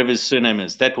 whatever his surname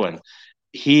is, that one.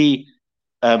 He,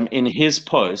 in his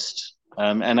post,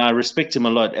 and I respect him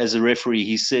a lot as a referee,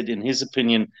 he said, in his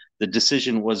opinion, the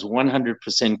decision was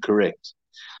 100% correct.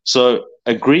 So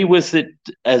agree with it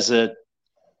as a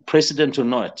precedent or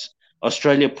not,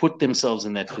 Australia put themselves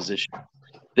in that position.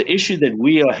 The issue that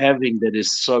we are having that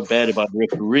is so bad about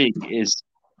refereeing is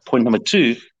point number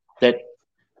 2, that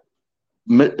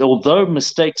although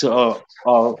mistakes are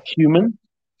human,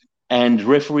 and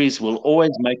referees will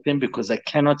always make them because they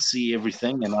cannot see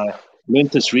everything. And I learned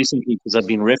this recently because I've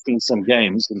been reffing some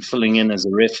games and filling in as a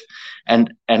ref.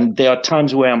 And there are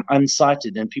times where I'm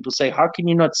unsighted and people say, how can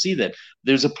you not see that?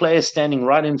 There's a player standing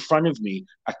right in front of me.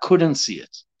 I couldn't see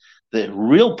it. The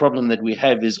real problem that we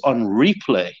have is on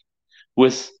replay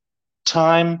with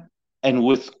time and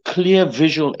with clear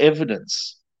visual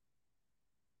evidence.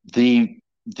 The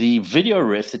video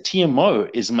ref, the TMO,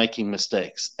 is making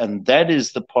mistakes. And that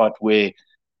is the part where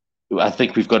I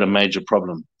think we've got a major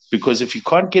problem. Because if you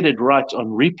can't get it right on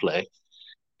replay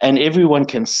and everyone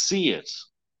can see it,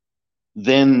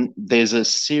 then there's a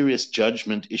serious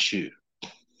judgment issue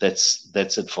that's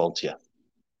at fault here.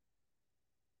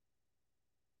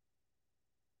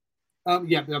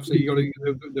 Yeah, absolutely. You got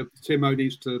to, the TMO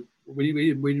needs to. We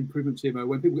need improvement TMO.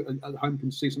 When people at home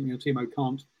can see something a TMO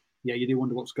can't, yeah, you do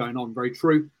wonder what's going on. Very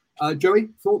true. Joey,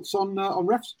 thoughts on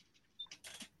refs?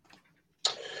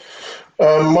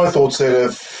 My thoughts that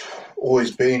have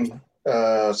always been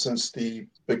since the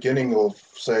beginning of,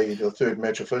 say, the third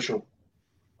match official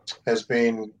has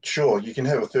been, sure, you can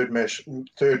have a third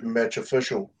match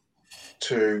official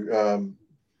to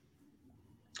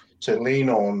lean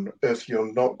on if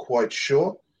you're not quite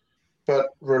sure, but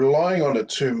relying on it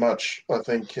too much, I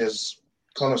think, has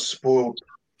kind of spoiled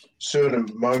certain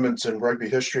moments in rugby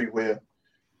history where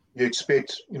you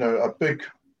expect, a big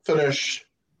finish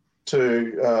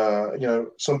to,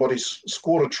 somebody's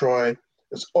scored a try.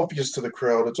 It's obvious to the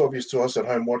crowd. It's obvious to us at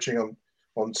home watching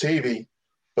on TV,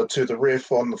 but to the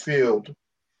ref on the field,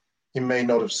 he may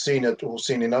not have seen it or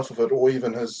seen enough of it, or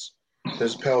even his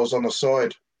powers on the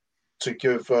side to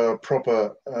give a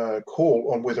proper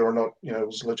call on whether or not, it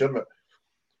was legitimate.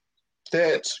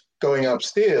 That going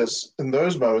upstairs in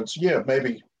those moments, yeah,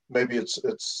 maybe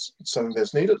it's something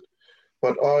that's needed.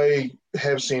 But I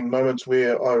have seen moments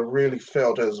where I really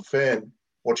felt as a fan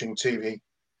watching TV,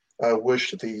 I wish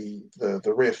the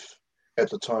ref at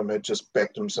the time had just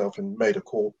backed himself and made a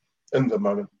call in the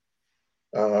moment.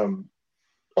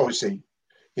 Obviously,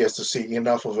 he has to see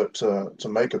enough of it to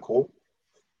make a call.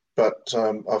 But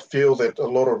I feel that a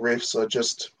lot of refs are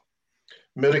just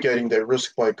mitigating their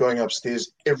risk by going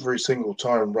upstairs every single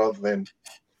time rather than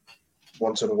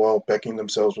once in a while backing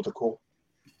themselves with a call.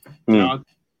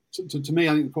 To me,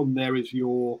 I think the problem there is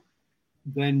you're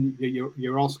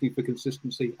asking for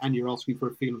consistency and you're asking for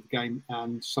a feel of the game,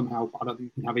 and somehow I don't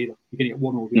think you can have either. You're getting it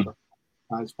one or the other.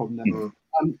 That's the problem there.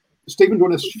 Stephen, do you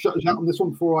want to shut us out on this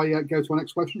one before I go to our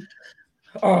next question?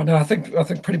 Oh no, I think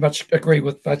pretty much agree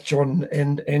with both John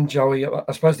and Joey.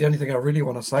 I suppose the only thing I really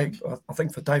want to say, I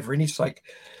think for Dave Rennie's sake,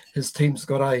 his team's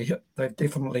they've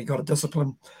definitely got a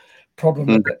discipline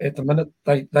problem at the minute.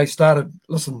 They started,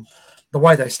 the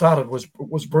way they started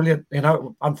was brilliant.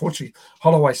 Unfortunately,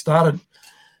 Holloway started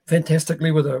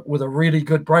fantastically with a really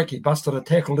good break. He busted a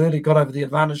tackle early, got over the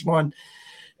advantage line,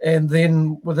 and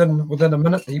then within a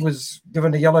minute he was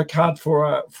given a yellow card for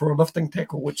a lifting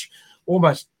tackle, which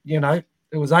almost,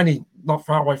 it was only not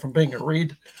far away from being a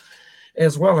red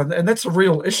as well. And that's a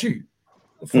real issue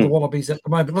for the Wallabies at the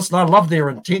moment. Listen, I love their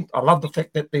intent. I love the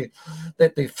fact that they're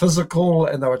physical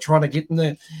and they were trying to get in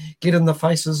the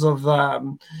faces of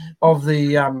the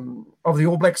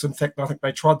All Blacks. In fact, I think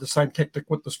they tried the same tactic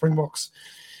with the Springboks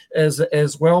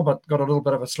as well, but got a little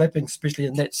bit of a slapping, especially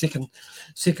in that second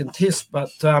test.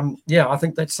 But I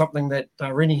think that's something that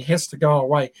Rennie has to go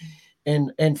away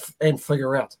and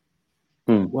figure out.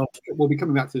 Well, we'll be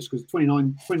coming back to this because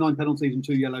 29 penalties and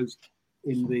 2 yellows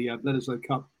in the Bledisloe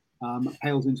Cup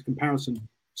pales into comparison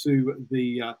to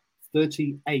the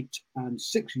 38 and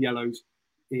 6 yellows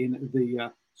in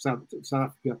the South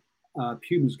Africa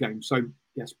Pumas game. So,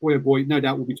 yes, boy, oh boy, no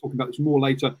doubt we'll be talking about this more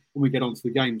later when we get on to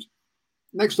the games.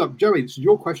 Next up, Joey, this is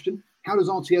your question. How does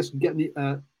RTS get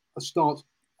a start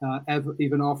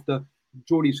even after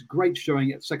Geordie's great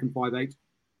showing at second 5/8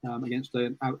 against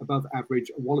an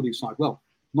above-average Wallabies side? Well,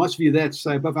 nice of you there to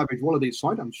say above-average Wallabies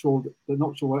side. I'm sure they're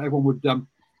not sure everyone would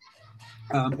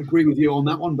agree with you on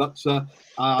that one, but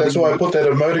that's why I put that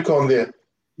emoticon there.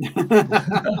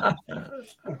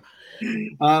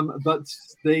 But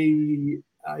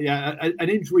an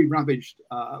injury-ravaged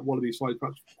Wallabies side,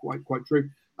 perhaps quite true.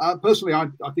 Personally, I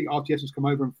think RTS has come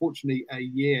over, unfortunately, a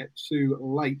year too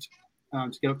late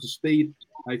to get up to speed.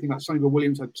 I think that Sonny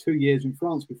Williams had 2 years in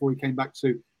France before he came back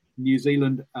to New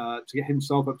Zealand to get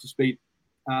himself up to speed.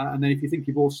 And then if you think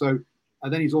he's also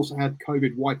had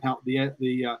COVID wipe out the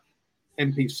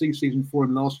NPC season for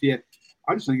him last year.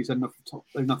 I just think he's had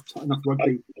enough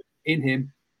rugby in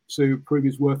him to prove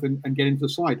his worth and get into the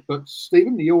side. But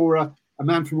Stephen, you're a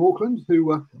man from Auckland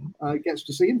who gets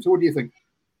to see him. So what do you think?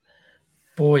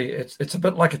 Boy, it's a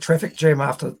bit like a traffic jam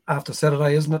after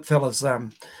Saturday, isn't it, fellas?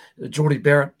 Geordie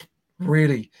Barrett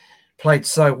really played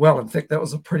so well. In fact, that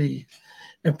was a pretty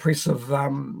impressive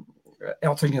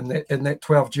outing in that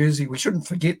 12 jersey. We shouldn't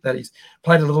forget that he's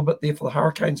played a little bit there for the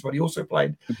Hurricanes, but he also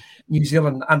played New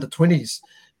Zealand under-20s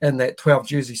in that 12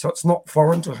 jersey, so it's not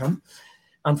foreign to him.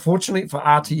 Unfortunately for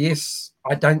RTS,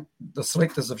 the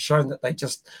selectors have shown that they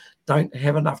just don't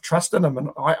have enough trust in him,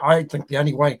 and I think the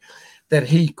only way that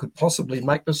he could possibly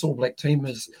make this All Black team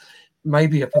is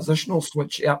maybe a positional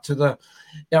switch out to the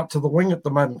wing at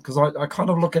the moment, because I kind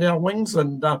of look at our wings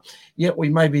and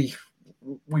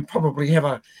we probably have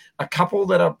a couple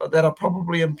that are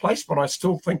probably in place, but I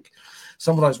still think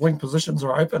some of those wing positions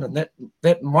are open, and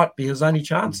that might be his only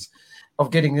chance of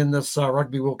getting in this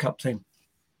Rugby World Cup team.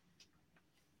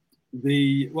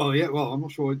 I'm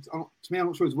not sure. To me, I'm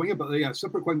not sure it's winger, but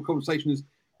separate conversation is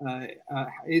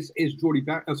Geordie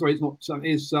Barrett? Sorry, it's not.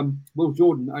 Is Will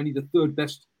Jordan only the third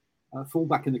best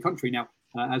fullback in the country now,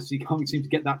 as he can't seem to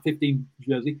get that 15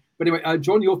 jersey. But anyway,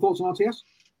 John, your thoughts on RTS?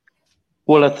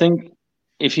 Well, I think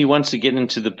if he wants to get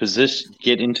into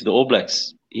the All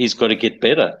Blacks, he's got to get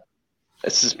better.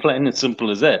 It's as plain and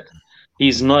simple as that.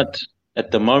 He's not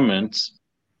at the moment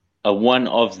one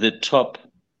of the top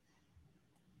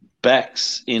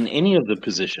backs in any of the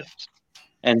positions,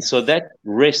 and so that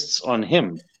rests on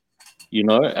him.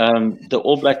 The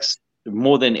All Blacks,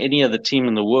 more than any other team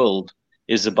in the world,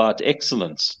 is about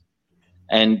excellence,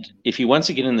 and if he wants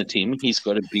to get in the team, he's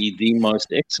got to be the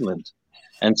most excellent,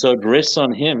 and so it rests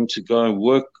on him to go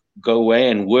away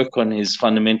and work on his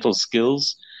fundamental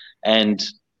skills and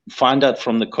find out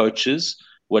from the coaches,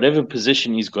 whatever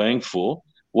position he's going for,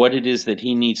 what it is that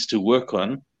he needs to work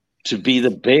on to be the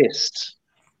best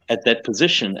at that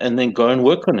position, and then go and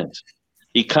work on it.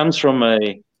 He comes from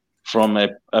a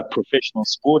professional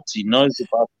sports. He knows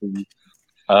about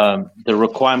the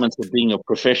requirements of being a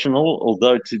professional,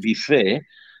 although to be fair,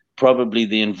 probably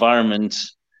the environment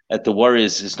at the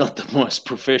Warriors is not the most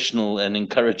professional and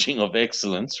encouraging of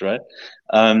excellence, right?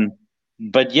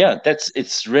 But yeah,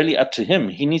 it's really up to him.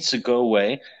 He needs to go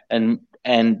away and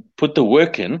put the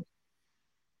work in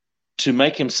to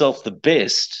make himself the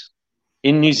best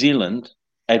in New Zealand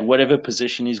at whatever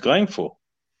position he's going for.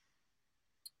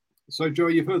 So,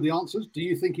 Joey, you've heard the answers. Do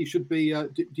you think he should be?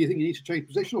 Do you think he needs to change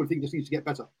position, or do you think he just needs to get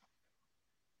better?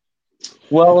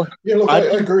 Well, yeah, look, I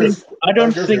agree. I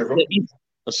don't think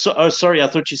that. Sorry, I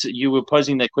thought you were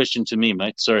posing that question to me,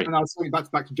 mate. Sorry. And I was going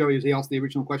back to Joey as he asked the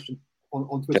original question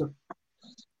on Twitter.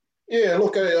 Yeah,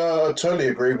 look, I totally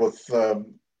agree with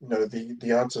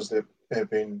the answers that have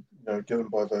been given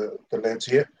by the lads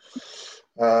here.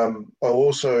 I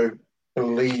also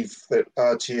believe that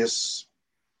RTS,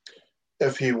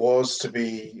 if he was to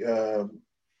be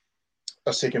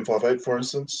a second 5'8", for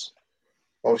instance,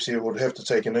 obviously it would have to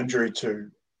take an injury to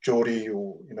Geordie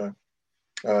or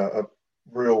a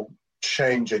real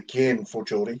change again for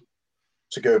Geordie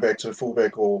to go back to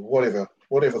fullback or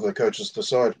whatever the coaches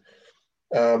decide.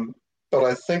 But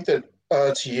I think that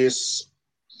RTS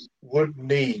would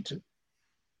need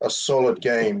a solid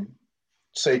game,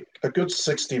 say a good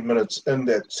 60 minutes in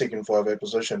that second 5'8"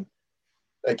 position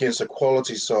against a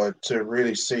quality side to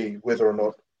really see whether or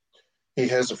not he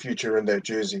has a future in that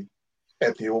jersey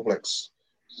at the All Blacks.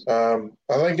 I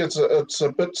think it's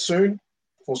a bit soon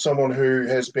for someone who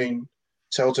has been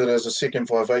touted as a second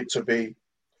 5'8" to be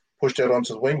pushed out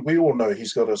onto the wing. We all know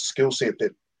he's got a skill set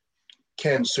that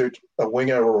can suit a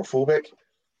winger or a fullback,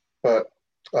 but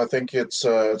I think it's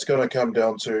going to come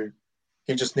down to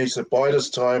he just needs to bide his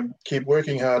time, keep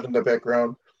working hard in the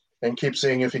background, and keep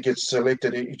seeing if he gets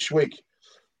selected each week.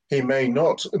 He may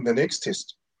not in the next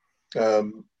test,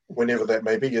 whenever that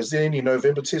may be. Is there any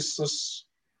November tests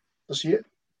this year?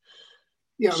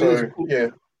 Yeah.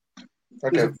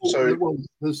 Okay.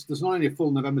 There's not only a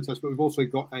full November test, but we've also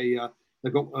got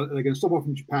they're going to stop off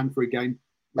in Japan for a game.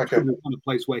 Which could be the kind of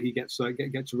place where he gets to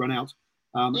run out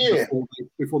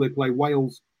before they play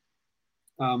Wales,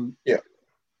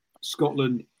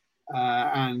 Scotland,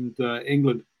 and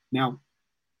England. Now,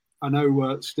 I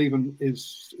know Stephen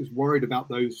is worried about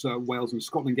those Wales and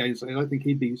Scotland games. I don't think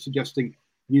he'd be suggesting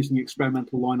using the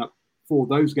experimental lineup for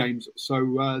those games.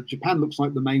 So Japan looks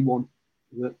like the main one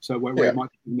that where it might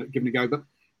be given a go. But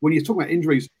when you're talking about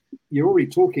injuries, you're already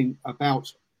talking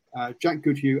about Jack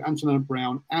Goodhue, Anton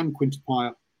Brown, and Quinton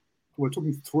Pyer. We're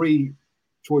talking three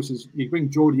choices. You bring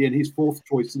Geordie in, his fourth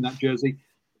choice in that jersey.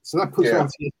 So that puts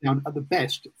RTS down at the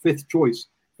best fifth choice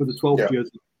for the 12th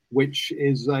jersey, which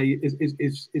is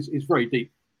very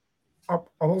deep.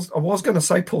 I was going to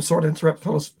say, Paul, sorry to interrupt,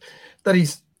 Phyllis, that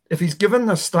if he's given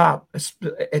the start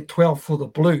at 12 for the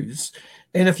Blues,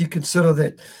 and if you consider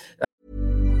that.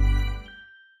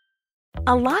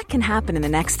 A lot can happen in the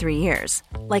next 3 years.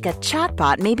 Like a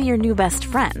chatbot may be your new best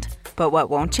friend. But what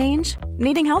won't change?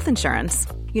 Needing health insurance.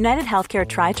 United Healthcare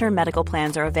Tri-Term Medical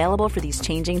Plans are available for these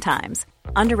changing times.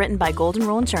 Underwritten by Golden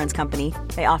Rule Insurance Company,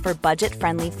 they offer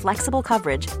budget-friendly, flexible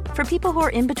coverage for people who are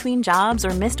in between jobs or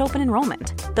missed open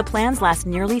enrollment. The plans last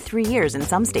nearly 3 years in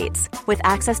some states, with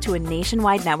access to a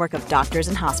nationwide network of doctors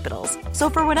and hospitals. So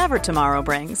for whatever tomorrow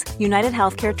brings, United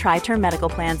Healthcare Tri-Term Medical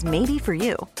Plans may be for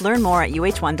you. Learn more at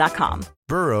uh1.com.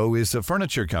 Burrow is a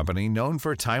furniture company known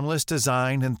for timeless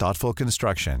design and thoughtful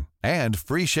construction, and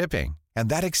free shipping, and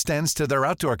that extends to their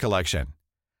outdoor collection.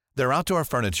 Their outdoor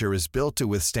furniture is built to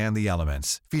withstand the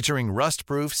elements, featuring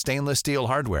rust-proof stainless steel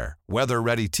hardware,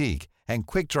 weather-ready teak, and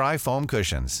quick-dry foam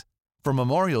cushions. For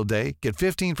Memorial Day, get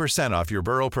 15% off your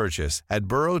Burrow purchase at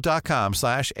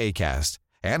burrow.com/acast,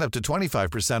 and up to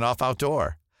 25% off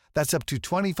outdoor. That's up to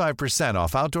 25%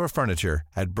 off outdoor furniture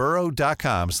at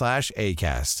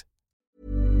burrow.com/acast.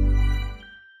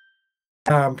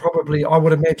 Probably, I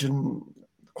would imagine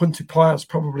Quincy Paia's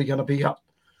probably going to be up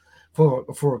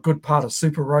for a good part of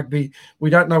Super Rugby.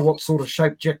 We don't know what sort of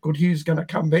shape Jack Goodhue's is going to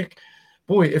come back.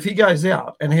 Boy, if he goes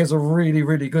out and has a really,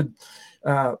 really good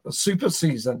super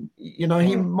season, he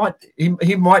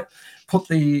might put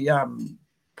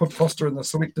put Foster and the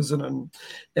selectors in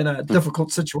a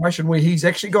difficult situation where he's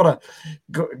actually got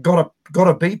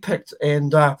to be picked.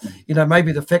 And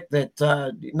maybe the fact that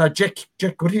Jack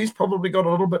Goodhue's probably got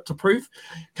a little bit to prove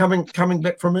coming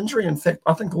back from injury. In fact,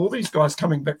 I think all these guys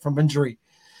coming back from injury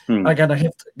are going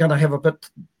to have a bit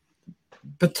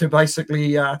to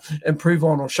basically improve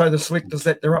on or show the selectors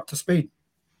that they're up to speed.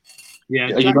 Yeah,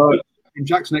 in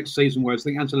Jack's next season, whereas I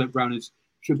think Antelope Brown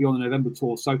should be on the November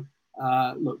tour. So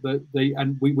look,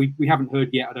 and we haven't heard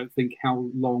yet, I don't think, how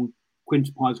long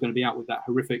Quincy Paia is going to be out with that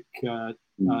horrific hit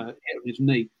on his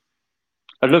knee.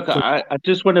 Look, I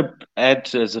just want to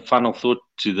add as a final thought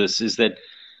to this is that,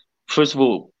 first of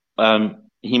all,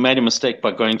 he made a mistake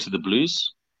by going to the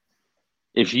Blues.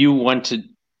 If you wanted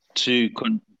to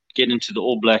get into the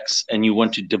All Blacks and you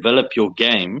want to develop your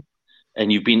game, and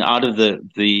you've been out of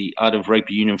out of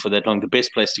rugby union for that long, the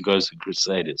best place to go is the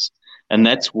Crusaders, and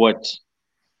that's what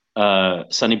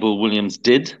Sonny Bill Williams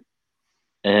did.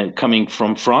 Coming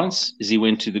from France, is he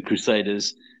went to the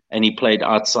Crusaders and he played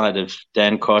outside of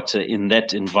Dan Carter in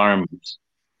that environment,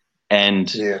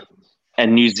 and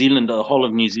New Zealand, the whole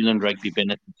of New Zealand rugby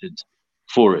benefited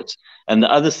for it. And the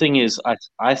other thing is,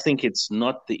 I think it's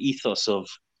not the ethos of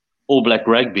All Black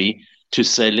rugby to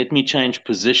say, let me change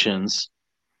positions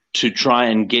to try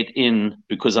and get in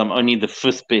because I'm only the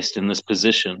fifth best in this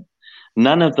position.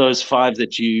 None of those five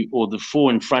or the four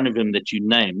in front of him that you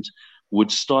named would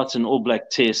start an All Black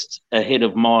test ahead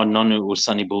of Ma Nonu or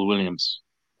Sonny Bill Williams,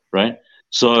 right?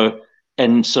 So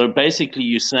basically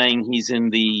you're saying he's in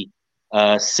the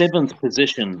seventh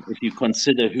position if you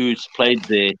consider who's played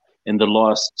there in the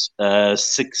last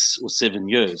 6 or 7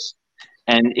 years.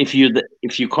 And if you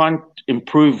can't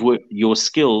improve your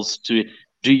skills to,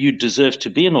 do you deserve to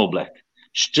be an All Black?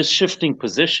 Just shifting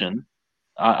position,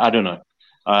 I don't know.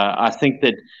 I think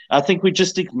we're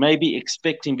just maybe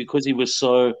expecting, because he was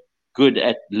so good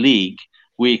at league,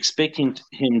 we're expecting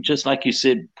him, just like you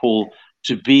said, Paul,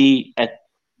 to be at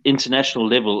international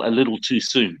level a little too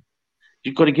soon.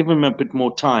 You've got to give him a bit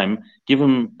more time, give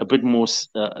him a bit more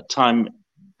time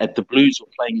at the Blues or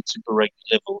playing at Super Rugby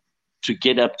level to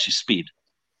get up to speed.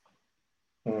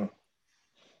 I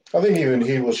think even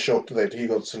he was shocked that he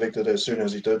got selected as soon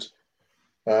as he did.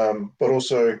 But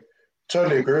also,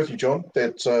 totally agree with you, John,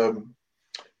 that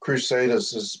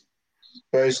Crusaders is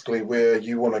basically where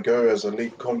you want to go as a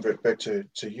league convert back to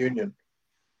Union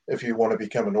if you want to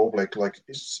become an All Black like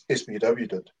SBW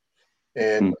did.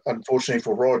 And unfortunately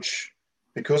for Rog,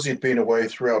 because he'd been away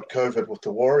throughout COVID with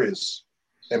the Warriors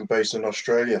and based in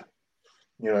Australia,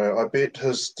 I bet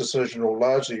his decision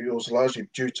was largely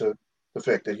due to the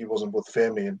fact that he wasn't with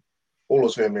family, and all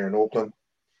his family are in Auckland,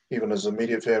 even his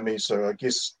immediate family. So I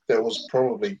guess that was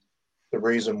probably the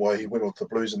reason why he went with the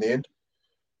Blues in the end,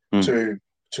 to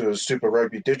a Super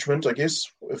Rugby detriment, I guess,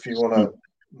 if you want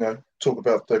to talk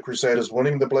about the Crusaders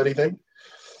winning the bloody thing.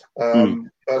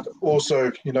 But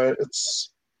also,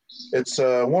 it's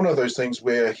one of those things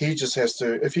where he just has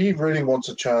to, if he really wants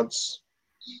a chance,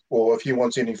 or if he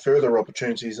wants any further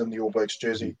opportunities in the All Blacks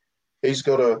jersey, he's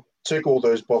got to tick all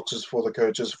those boxes for the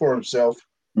coaches, for himself,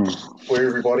 for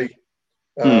everybody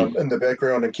in the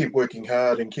background, and keep working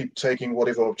hard and keep taking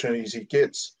whatever opportunities he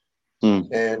gets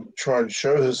and try and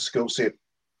show his skill set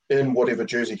in whatever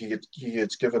jersey he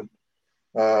gets given.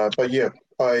 But yeah,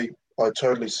 I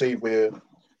totally see where,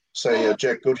 say,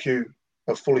 Jack Goodhue,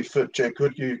 a fully fit Jack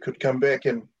Goodhue, could come back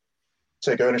and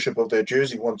take ownership of that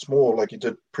jersey once more, like he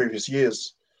did previous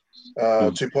years.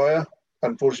 Tupaia,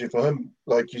 unfortunately for him,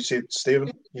 like you said,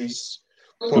 Stephen, he's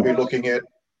probably looking at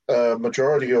a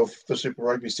majority of the Super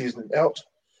Rugby season out.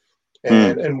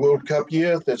 And in World Cup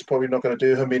year, that's probably not going to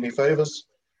do him any favours.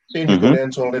 Then you've got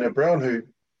Anton Leonard-Brown, who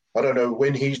I don't know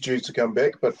when he's due to come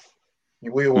back, but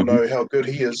we all know how good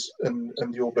he is in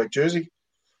the All Black jersey.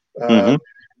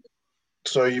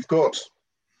 So you've got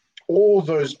all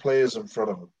those players in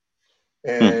front of him.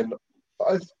 And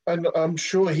I'm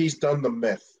sure he's done the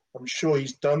math. I'm sure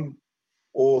he's done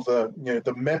all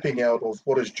the mapping out of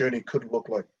what his journey could look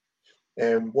like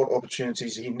and what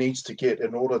opportunities he needs to get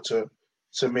in order to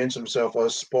cement himself a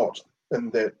spot in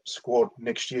that squad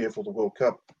next year for the World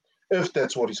Cup, if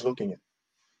that's what he's looking at.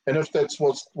 And if that's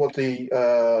what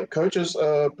the coaches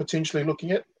are potentially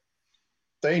looking at,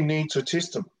 they need to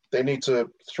test him. They need to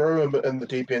throw him in the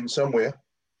deep end somewhere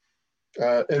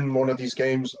in one of these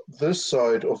games this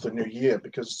side of the new year,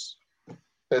 because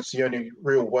that's the only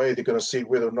real way they're going to see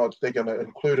whether or not they're going to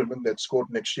include him in that squad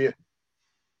next year.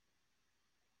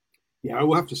 Yeah,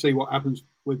 we'll have to see what happens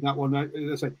with that one.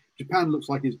 As I say, Japan looks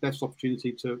like his best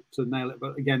opportunity to nail it.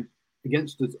 But again,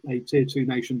 against a Tier 2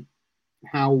 nation,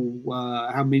 how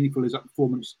meaningful is that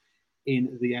performance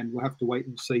in the end? We'll have to wait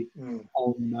and see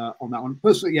on that one.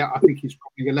 Personally, yeah, I think he's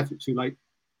probably left it too late.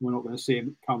 We're not going to see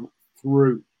him come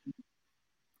through.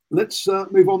 Let's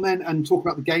move on then and talk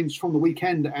about the games from the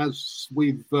weekend, as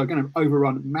we've going to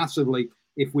overrun massively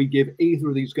if we give either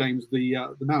of these games the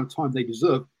amount of time they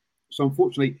deserve. So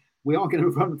unfortunately, we are going to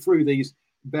run through these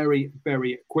very,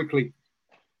 very quickly.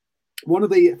 One of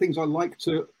the things I like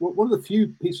to, one of the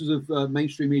few pieces of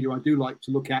mainstream media I do like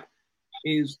to look at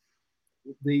is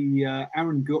the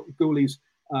Aaron Gooley's,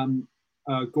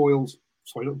 Goyles,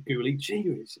 sorry, not Gooley,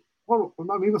 geez. Well,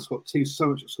 we must have got T so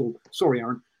much at school. Sorry,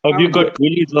 Aaron. Have you got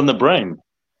Goolies on the brain?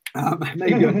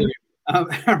 Maybe I do.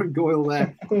 Aaron Goyle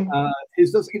there. He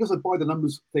does a by the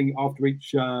numbers thing after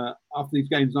these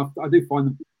games. And I do find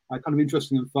them kind of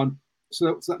interesting and fun. So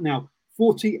that's that now.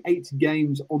 48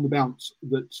 games on the bounce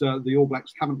that the All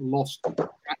Blacks haven't lost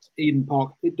at Eden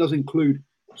Park. It does include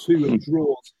 2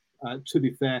 draws, to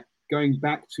be fair, going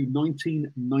back to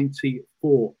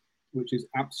 1994, which is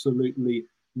absolutely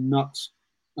nuts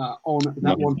on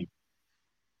that one.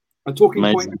 A talking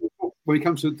point when it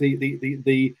comes to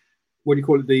the what do you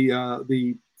call it,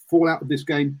 the fallout of this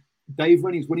game. Dave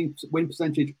Rennie's win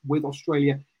percentage with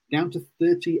Australia down to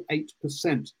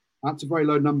 38%. That's a very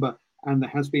low number, and there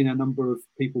has been a number of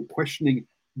people questioning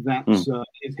that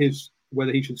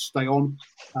whether he should stay on.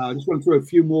 Just run through a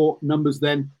few more numbers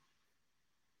then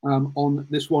on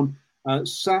this one.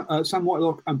 Sam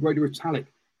Whitelock and Brodie Retallick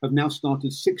have now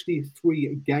started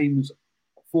 63 games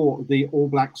for the All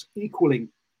Blacks, equaling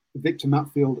Victor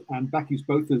Matfield and Bakkies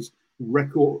Botha's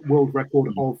world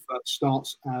record of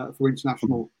starts for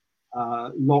international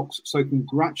locks. So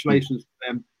congratulations to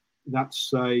them.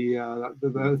 That's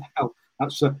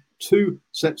that's 2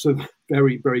 sets of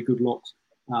very, very good locks.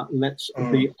 Let's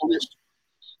be honest.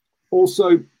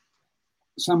 Also,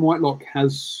 Sam Whitelock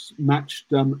has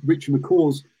matched Richie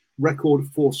McCaw's record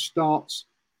for starts.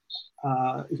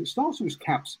 Is it starts or is it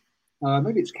caps?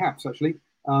 Maybe it's caps actually.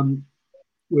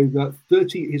 With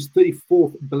his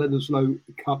 34th Bledisloe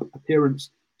Cup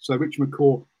appearance. So Rich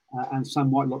McCaw and Sam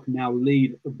Whitelock now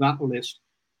lead that list,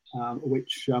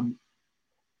 which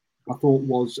I thought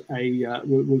was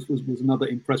another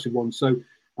impressive one. So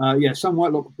Sam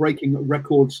Whitelock breaking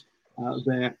records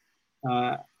there,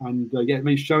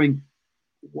 showing,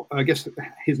 I guess,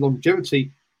 his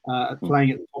longevity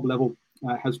playing at the top level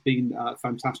has been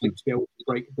fantastic to be able to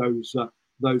break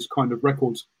those kind of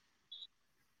records.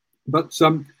 But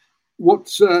how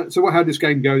did this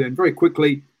game go then? Very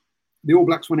quickly, the All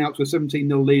Blacks went out to a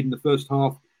 17-0 lead in the first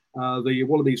half. The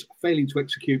Wallabies failing to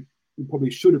execute. We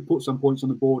probably should have put some points on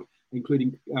the board,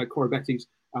 including Corey Betty's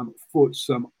foot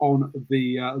on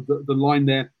the line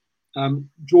there.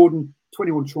 Jordan,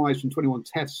 21 tries from 21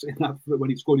 tests in that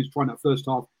when he scored his try in that first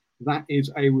half. That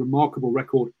is a remarkable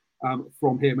record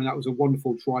from him, and that was a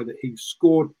wonderful try that he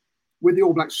scored. With the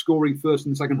All Blacks scoring first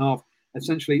in the second half,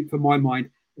 essentially, for my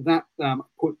mind, that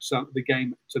puts the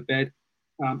game to bed,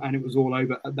 and it was all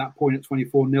over at that point at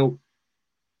 24-0.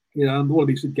 The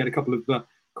Wallabies did get a couple of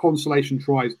consolation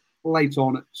tries late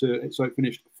on, so it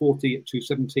finished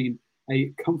 40-17, a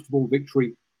comfortable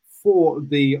victory for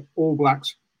the All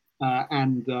Blacks,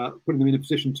 and putting them in a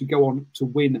position to go on to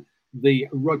win the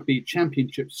Rugby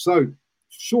Championship. So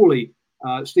surely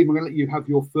Steve, I'm going to let you have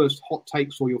your first hot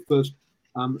takes or your first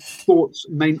thoughts,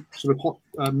 main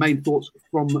thoughts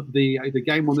from the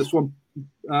game on this one.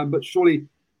 But surely,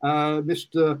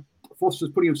 Mr. Foster's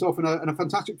putting himself in a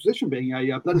fantastic position, being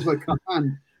a Bledisloe Cup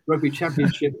and Rugby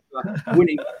Championship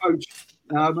winning coach.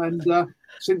 And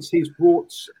since he's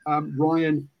brought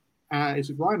Ryan, is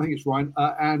it Ryan? I think it's Ryan,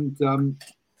 and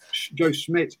Joe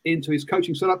Schmidt into his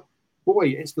coaching setup. Boy,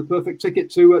 it's the perfect ticket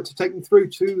to take them through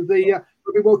to the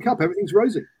Rugby World Cup. Everything's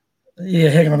rosy. Yeah,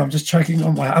 hang on, I'm just choking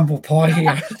on my humble pie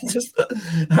here.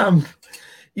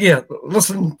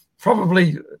 Listen,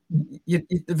 probably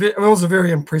it was a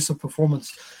very impressive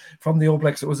performance from the All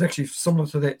Blacks. It was actually similar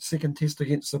to that second test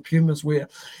against the Pumas, where,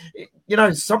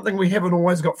 something we haven't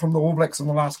always got from the All Blacks in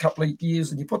the last couple of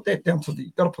years, and you got to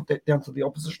put that down to the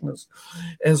opposition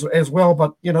as well.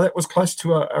 But that was close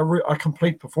to a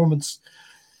complete performance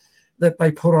that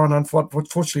they put on.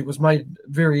 Unfortunately, was made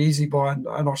very easy by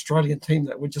an Australian team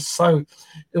that were just so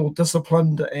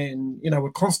ill-disciplined and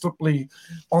were constantly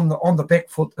on the back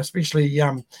foot. Especially,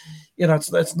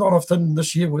 it's not often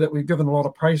this year that we've given a lot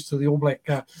of praise to the All Black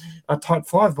tight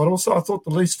five, but also I thought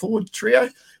the loose forward trio.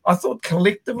 I thought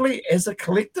collectively, as a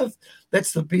collective,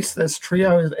 that's the best this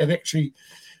trio have actually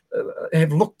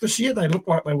have looked this year. They look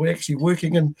like they were actually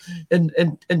working in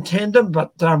tandem,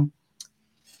 but.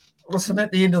 Listen,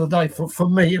 at the end of the day, for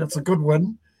me, it's a good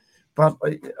win, but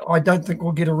I don't think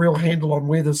we'll get a real handle on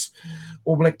where this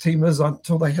All Black team is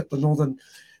until they hit the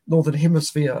northern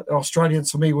hemisphere.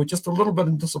 Australians, for me, were just a little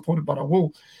bit disappointed, but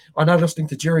I know listening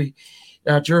to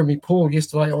Jeremy Paul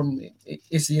yesterday on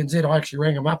SENZ, I actually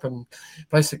rang him up and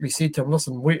basically said to him,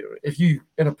 listen, if you,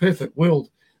 in a perfect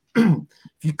world, if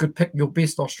you could pick your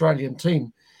best Australian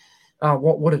team,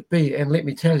 what would it be? And let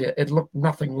me tell you, it looked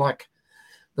nothing like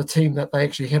the team that they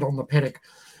actually had on the paddock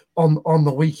on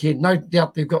the weekend. No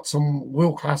doubt they've got some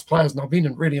world-class players, and I've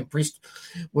been really impressed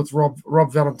with Rob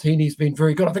Valentini. He's been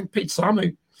very good. I think Pete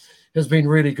Samu has been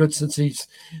really good since he's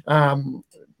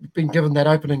been given that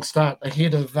opening start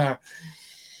ahead of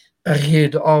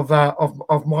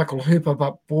Michael Hooper.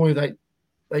 But boy,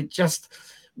 they just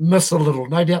miss a little.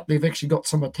 No doubt they've actually got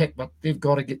some attack, but they've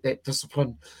got to get that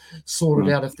discipline sorted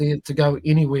out if they're to go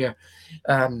anywhere.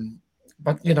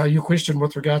 But your question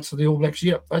with regards to the All Blacks,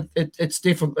 it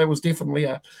was definitely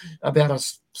about a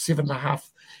 7.5,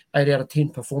 8 out of 10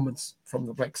 performance from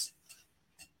the Blacks.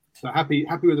 So happy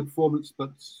with the performance,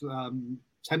 but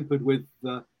tempered with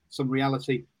some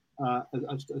reality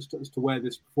as to where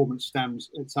this performance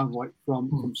stands. It sounds like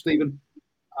from Stephen.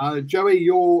 Joey,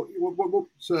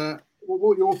 what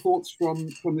were your thoughts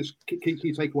from this key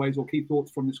takeaways or key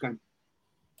thoughts from this game?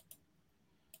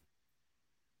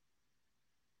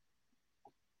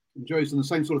 And Joe's done the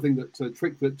same sort of thing that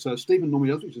trick that Stephen normally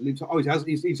does, which is leaves. Oh, he's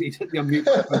hit the unmute.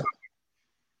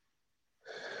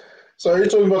 So you're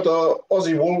talking about the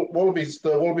Aussie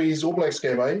Wallabies All Blacks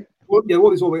game, eh? Well, yeah,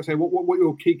 what is All Blacks game? What are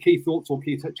your key thoughts or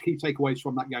key takeaways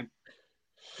from that game?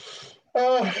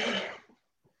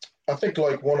 I think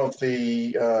like one of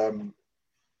the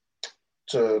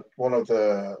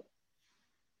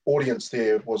audience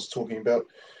there was talking about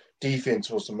defense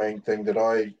was the main thing that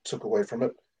I took away from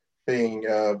it, being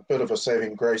a bit of a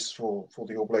saving grace for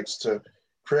the All Blacks to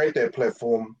create that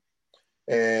platform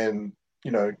and,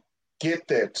 get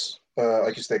that,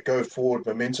 that go forward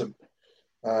momentum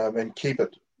and keep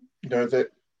it.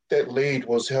 That lead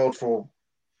was held for,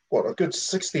 a good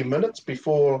 60 minutes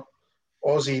before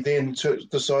Aussie then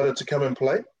decided to come and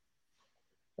play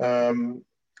and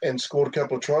scored a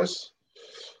couple of tries.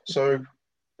 So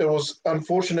it was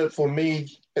unfortunate for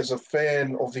me as a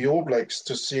fan of the All Blacks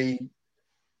to see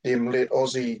them let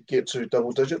Aussie get to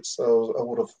double digits. I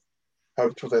would have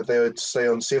hoped that they would stay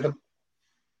on 7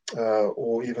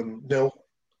 or even 0.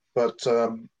 But I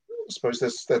suppose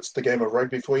that's the game of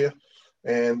rugby for you.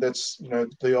 And that's,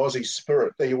 the Aussie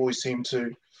spirit. They always seem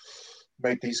to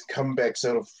make these comebacks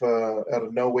out of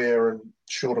nowhere in a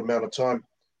short amount of time.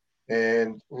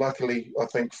 And luckily, I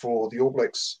think for the All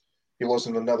Blacks, there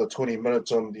wasn't another 20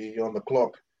 minutes on the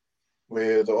clock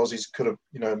where the Aussies could have,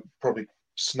 probably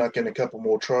snuck in a couple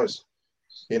more tries,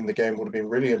 and the game would have been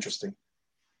really interesting.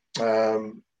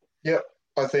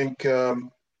 I think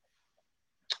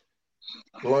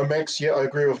Lomax, I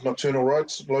agree with Nocturnal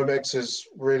Rights. Lomax has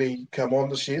really come on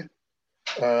this year.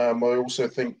 I also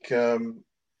think Ethan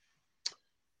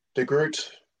de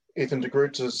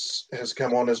Groot has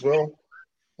come on as well.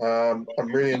 I'm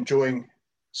really enjoying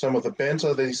some of the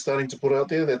banter that he's starting to put out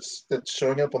there that's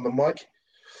showing up on the mic.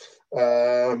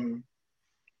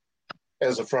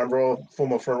 As a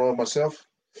former front row myself,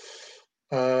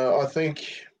 I think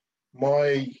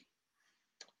my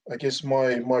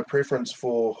preference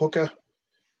for hooker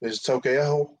There's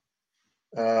Taukei'aho.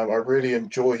 I really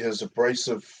enjoy his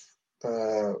abrasive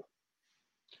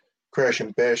crash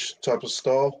and bash type of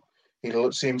style. He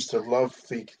seems to love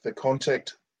the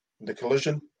contact and the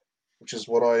collision, which is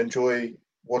what I enjoy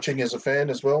watching as a fan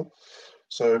as well.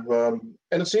 So,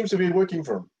 and it seems to be working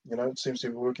for him. It seems to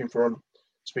be working for him,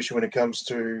 especially when it comes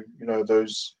to,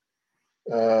 those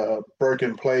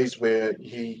broken plays where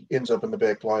he ends up in the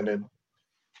back line and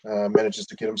manages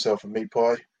to get himself a meat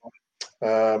pie.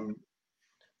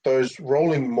 Those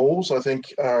rolling mauls, I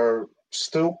think, are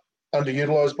still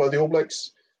underutilized by the All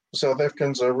Blacks. The South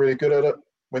Africans are really good at it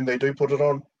when they do put it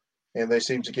on, and they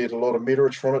seem to get a lot of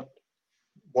meterage from it.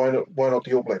 Why not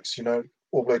the All Blacks?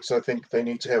 All Blacks, I think they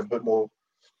need to have a bit more,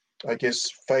 I guess,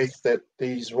 faith that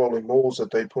these rolling mauls that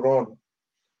they put on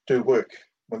do work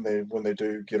when they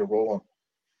do get a roll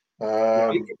on.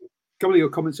 A couple of your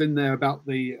comments in there about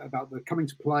the coming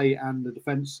to play and the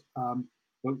defence.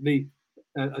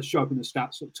 Show up in the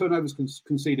stats. So turnovers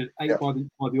conceded 8 by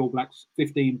the All Blacks,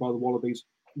 15 by the Wallabies.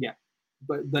 Yeah,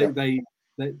 but they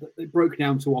broke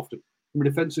down too often. From a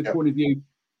defensive point of view,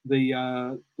 the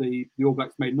All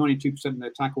Blacks made 92% of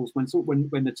their tackles. When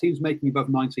the team's making above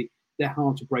 90, they're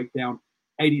hard to break down.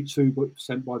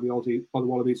 82% by the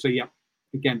Wallabies. So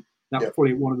again, that's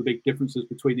probably one of the big differences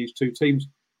between these two teams.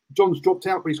 John's dropped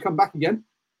out, but he's come back again.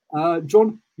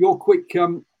 John, your quick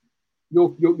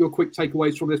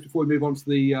takeaways from this before we move on to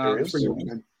the Springboks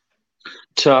game.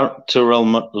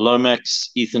 Terrell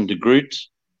Lomax, Ethan de Groot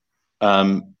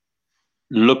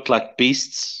looked like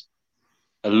beasts.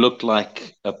 Looked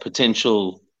like a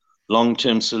potential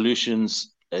long-term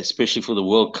solutions, especially for the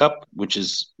World Cup, which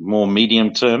is more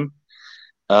medium-term.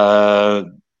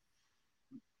 Jordie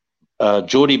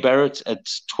Barrett at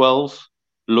 12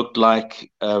 looked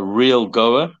like a real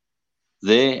goer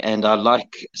there, and I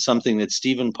like something that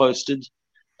Stephen posted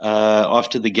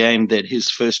after the game, that his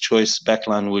first choice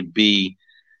backline would be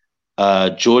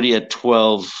Jordie at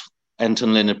 12,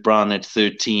 Anton Leonard-Brown at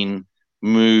 13,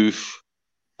 move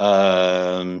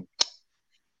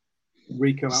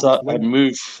Rico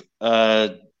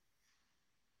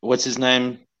what's his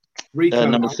name? Rico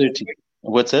number 13.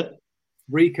 What's it?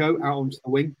 Rico out onto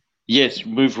the wing. Yes,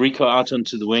 move Rico out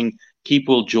onto the wing, keep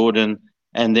Will Jordan,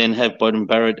 and then have Beauden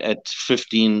Barrett at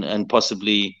 15 and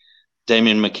possibly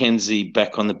Damian McKenzie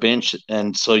back on the bench.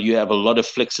 And so you have a lot of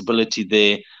flexibility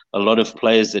there, a lot of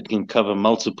players that can cover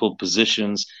multiple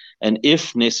positions. And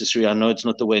if necessary, I know it's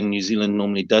not the way New Zealand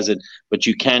normally does it, but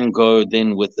you can go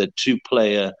then with a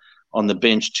 2-player on the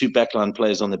bench, 2 backline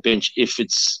players on the bench, if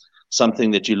it's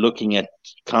something that you're looking at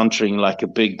countering like a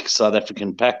big South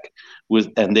African pack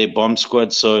and their bomb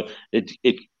squad. So it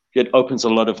opens a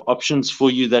lot of options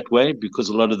for you that way, because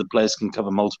a lot of the players can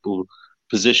cover multiple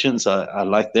positions. I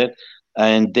like that.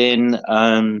 And then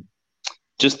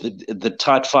just the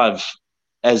tight 5,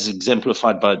 as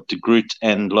exemplified by De Groot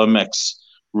and Lomax,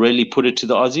 really put it to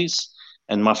the Aussies.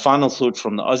 And my final thought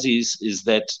from the Aussies is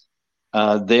that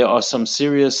there are some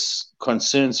serious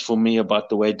concerns for me about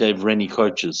the way Dave Rennie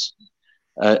coaches.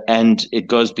 And it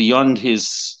goes beyond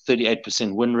his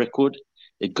 38% win record.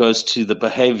 It goes to the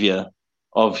behavior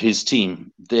of his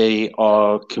team. They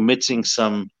are committing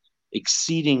some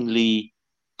exceedingly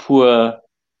poor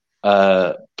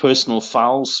personal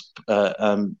fouls,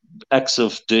 acts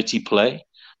of dirty play,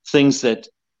 things that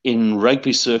in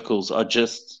rugby circles are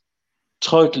just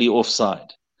totally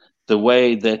offside. The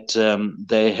way that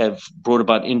they have brought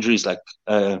about injuries like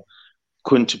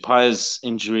Quinn Tupaya's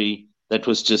injury, that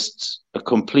was just a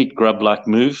complete grub-like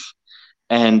move.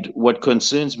 And what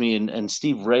concerns me, and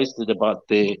Steve raised it about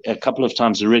a couple of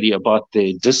times already, about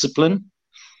their discipline.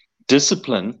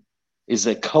 Discipline is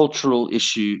a cultural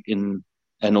issue in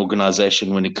an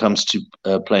organization when it comes to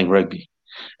playing rugby.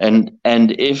 And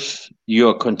if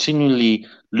you're continually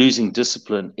losing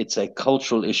discipline, it's a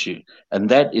cultural issue. And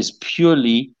that is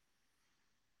purely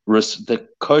the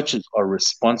coaches are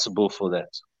responsible for that.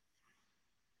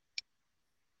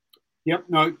 Yep,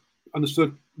 no,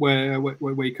 understood where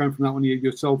you come from that one.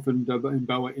 Yourself and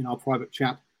Boa in our private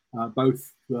chat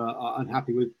both are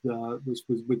unhappy with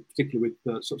particularly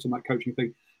with some of that coaching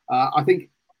thing. I think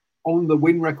on the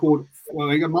win record,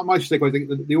 my mistake, I think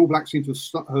that the All Blacks seem to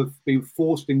have been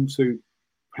forced into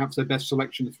perhaps their best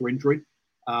selection for injury,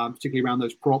 particularly around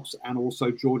those props, and also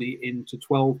Jordie into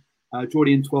 12.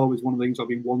 Jordie in 12 is one of the things I've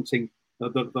been wanting,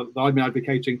 that I've been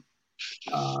advocating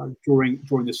during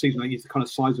the season. I think he's the kind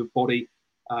of size of body.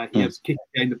 He has the kicking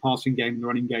game, the passing game, and the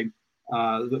running game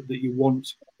that you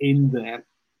want in there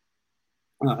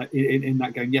in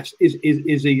that game. Yes, is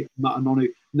he Ma'anonu?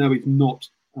 No, he's not.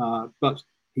 But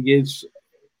he's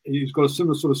got a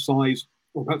similar sort of size,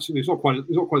 or perhaps he's not quite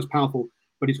as powerful,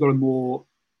 but he's got a more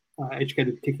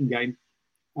educated kicking game,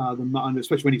 and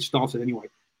especially when he started anyway.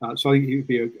 So I think he would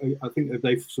be. I think that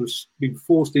they've sort of been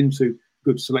forced into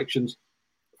good selections.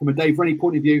 From a Dave Rennie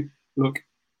point of view, look,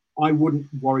 I wouldn't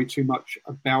worry too much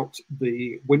about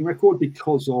the win record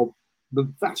because of the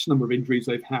vast number of injuries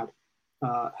they've had.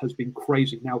 Has been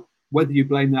crazy. Now, whether you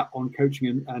blame that on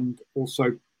coaching and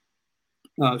also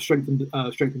strength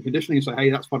and conditioning and say,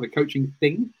 hey, that's part of the coaching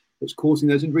thing that's causing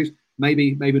those injuries,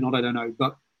 maybe not, I don't know.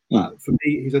 But for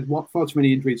me, he said, far too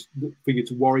many injuries for you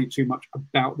to worry too much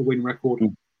about the win record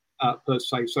per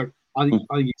se. So I think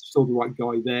he's still the right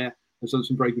guy there. Has done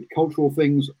some very good cultural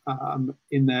things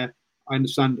in there. I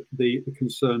understand the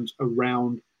concerns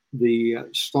around the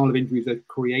style of injuries they've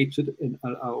created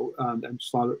and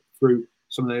style it through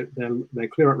some of their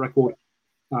clear-out record,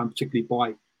 particularly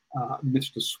by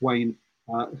Mr. Swain,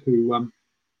 who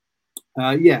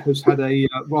has had a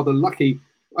rather lucky.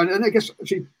 And I guess,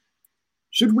 actually,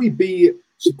 should we be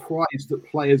surprised that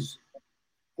players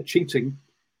are cheating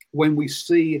when we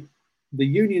see the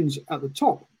unions at the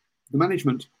top, the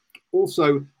management,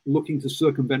 also looking to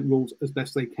circumvent rules as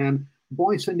best they can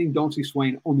by sending Darcy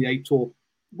Swain on the A Tour?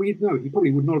 We know he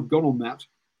probably would not have gone on that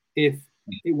if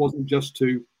it wasn't just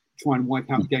to try and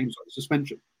wipe out games like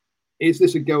suspension. Is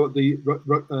this a go at the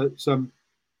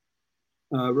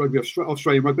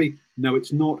Australian rugby? No,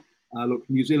 it's not. Look,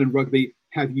 New Zealand rugby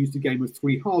have used a game of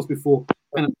 3 halves before,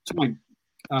 and at the time,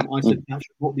 I said that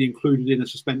should not be included in a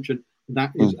suspension.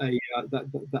 That is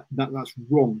that's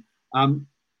wrong.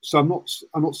 So I'm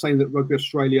not saying that Rugby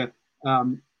Australia,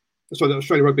 that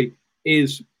Australia Rugby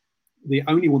is the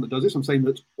only one that does this. I'm saying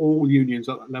that all unions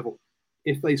at that level,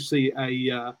 if they see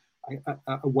a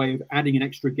way of adding an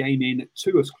extra game in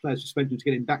to a player suspension to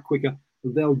get him back quicker,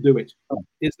 they'll do it.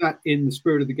 Is that in the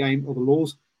spirit of the game or the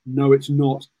laws? No, it's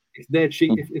not. If they're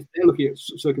if they're looking at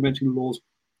circumventing the laws,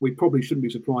 we probably shouldn't be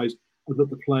surprised that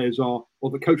the players are, or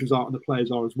the coaches are, and the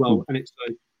players are as well. And it's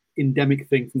an endemic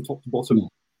thing from top to bottom.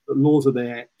 The laws are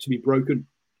there to be broken,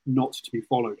 not to be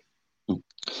followed.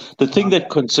 The thing that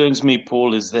concerns me,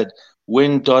 Paul, is that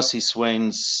when Darcy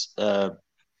Swain's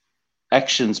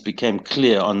actions became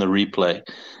clear on the replay,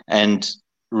 and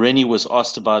Rennie was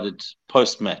asked about it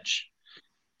post-match,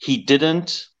 he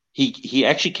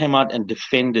actually came out and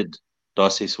defended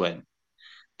Darcy Swain.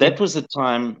 That was the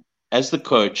time, as the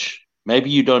coach, maybe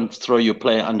you don't throw your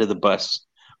player under the bus,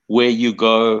 where you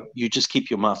just keep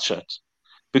your mouth shut.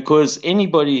 Because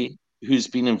anybody who's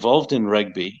been involved in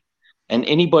rugby and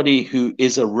anybody who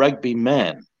is a rugby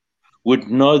man would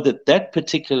know that that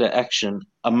particular action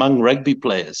among rugby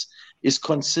players is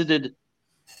considered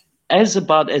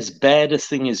about as bad a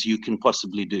thing as you can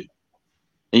possibly do.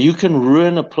 And you can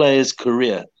ruin a player's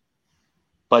career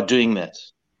by doing that.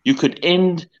 You could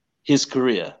end his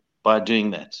career by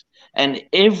doing that. And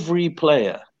every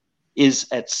player is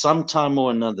at some time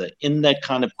or another in that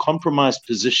kind of compromised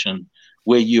position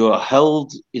where you are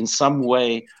held in some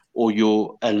way or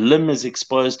a limb is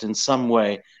exposed in some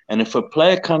way. And if a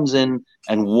player comes in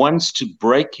and wants to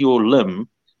break your limb,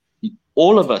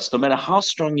 all of us, no matter how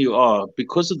strong you are,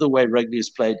 because of the way rugby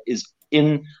is played, is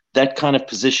in that kind of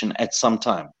position at some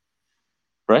time,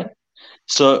 right?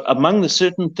 So among the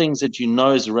certain things that you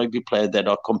know as a rugby player that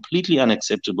are completely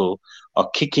unacceptable are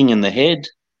kicking in the head,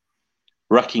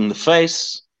 rucking the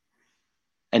face,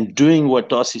 and doing what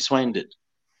Darcy Swain did.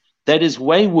 That is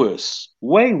way worse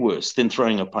than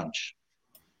throwing a punch,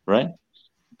 right?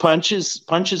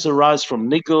 Punches arise from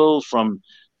niggle, from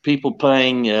people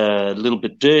playing a little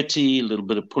bit dirty, a little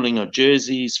bit of pulling of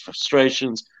jerseys,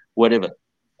 frustrations, whatever,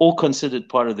 all considered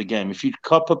part of the game. If you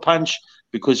cop a punch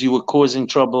because you were causing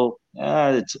trouble,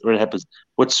 it happens.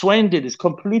 What Swain did is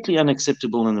completely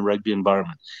unacceptable in the rugby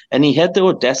environment. And he had the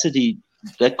audacity,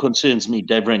 that concerns me,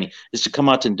 Dave Rennie, is to come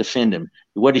out and defend him.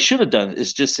 What he should have done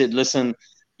is just said, listen,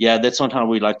 yeah, that's not how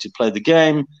we like to play the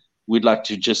game. We'd like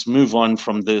to just move on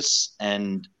from this,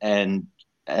 and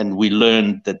we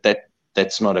learned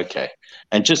that's not okay.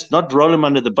 And just not roll him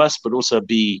under the bus, but also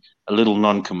be a little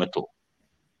non-committal.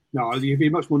 No, you'd be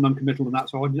much more non-committal than that.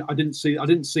 So I didn't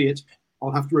see it.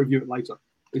 I'll have to review it later.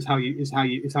 Is how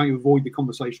you avoid the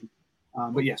conversation.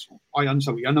 But yes, I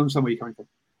understand where you're coming from.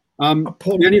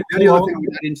 The only other thing I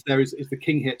would add into there is the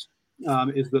king hit.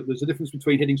 Is that there's a difference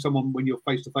between hitting someone when you're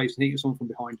face to face and hitting someone from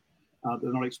behind.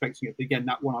 They're not expecting it. But again,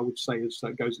 that one I would say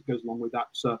goes along with that.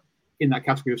 In that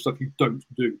category of stuff you don't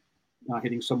do,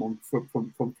 hitting someone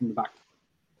from the back.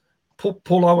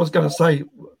 Paul, I was going to say,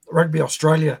 Rugby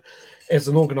Australia, as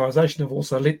an organisation, have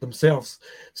also let themselves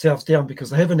down because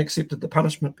they haven't accepted the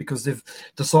punishment because they've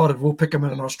decided we'll pick them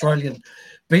in an Australian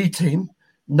B team,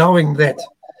 knowing that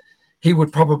he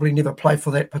would probably never play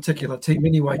for that particular team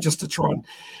anyway, just to try and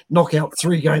knock out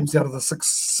 3 games out of the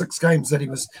six games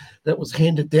that was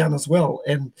handed down as well.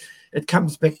 And it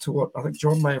comes back to what I think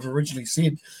John may have originally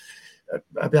said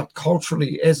about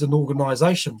culturally as an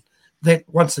organisation. That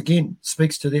once again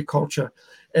speaks to their culture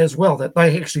as well, that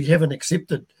they actually haven't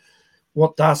accepted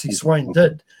what Darcy Swain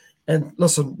did. And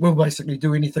listen, we'll basically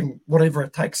do anything, whatever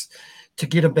it takes to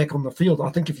get him back on the field. I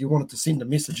think if you wanted to send a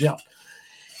message out,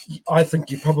 I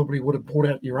think you probably would have brought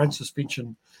out your own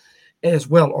suspension as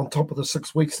well on top of the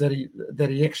 6 weeks that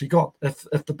he actually got.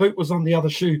 If the boot was on the other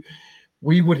shoe,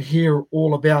 we would hear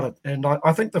all about it. And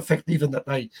I think the fact even that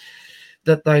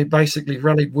they basically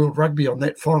rallied World Rugby on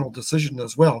that final decision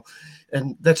as well,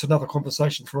 and that's another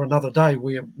conversation for another day,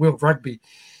 where World Rugby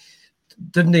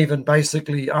didn't even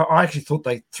basically, I actually thought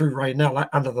they threw Raynell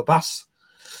under the bus,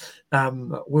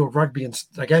 World Rugby, and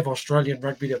they gave Australian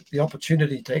Rugby the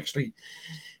opportunity to actually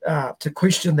to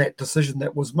question that decision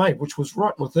that was made, which was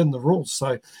right within the rules.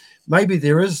 So maybe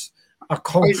there is a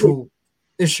cultural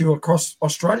issue across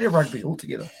Australia Rugby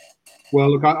altogether.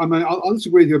 Well, look, I'll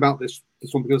disagree with you about this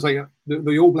one, because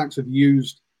the All Blacks have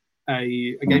used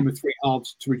a game of 3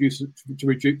 halves to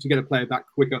get a player back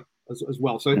quicker as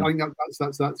well. So I think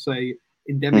that's a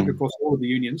endemic across all of the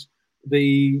unions.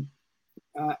 The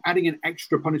adding an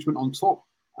extra punishment on top,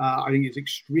 I think, is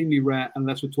extremely rare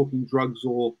unless we're talking drugs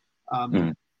or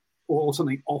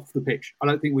something off the pitch. I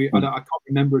don't think I can't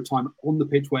remember a time on the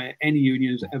pitch where any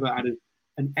union has ever added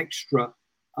an extra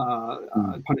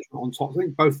punishment on top. I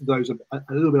think both of those are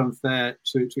a little bit unfair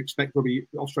to expect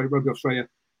Australian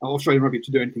Rugby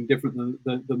to do anything different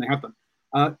than they have done.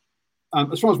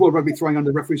 As far as World Rugby throwing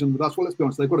under referees under the bus, well, let's be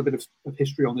honest, they've got a bit of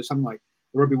history on this, haven't they?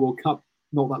 The Rugby World Cup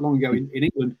not that long ago in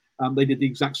England, they did the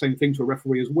exact same thing to a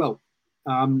referee as well,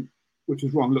 which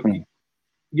was wrong. Look,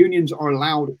 unions are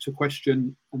allowed to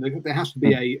question, and there has to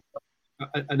be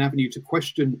an avenue to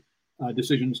question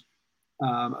decisions.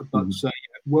 But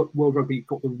World Rugby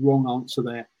got the wrong answer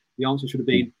there. The answer should have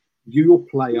been, your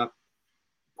player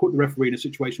put the referee in a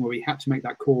situation where he had to make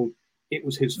that call. It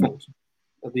was his fault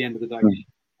at the end of the day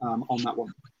on that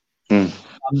one.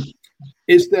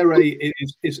 Is there a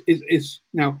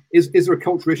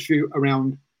cultural issue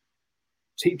around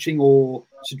teaching or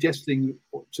suggesting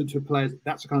to players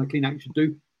that's the kind of clean act you should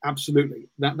do? Absolutely.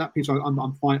 That piece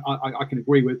I'm fine. I can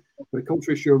agree with. But a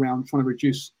cultural issue around trying to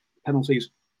reduce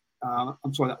penalties,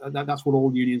 I'm sorry, that's what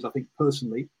all unions, I think,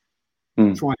 personally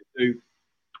try to do.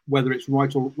 Whether it's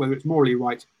right or whether it's morally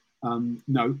right,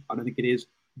 no, I don't think it is.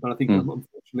 But I think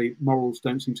unfortunately morals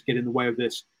don't seem to get in the way of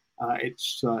this.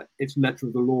 It's letter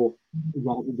of the law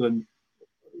rather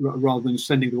than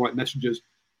sending the right messages.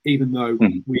 Even though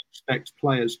we expect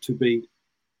players to be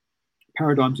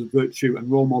paradigms of virtue and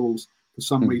role models, for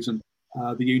some reason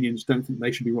the unions don't think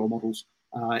they should be role models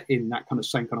in that kind of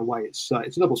same kind of way. It's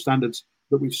double standards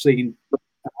that we've seen,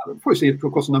 probably seen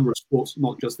across a number of sports,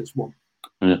 not just this one.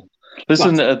 Yeah.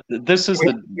 Listen, this is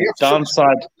the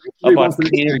downside about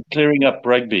clearing up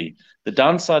rugby. The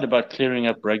downside about clearing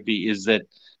up rugby is that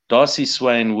Darcy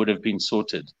Swain would have been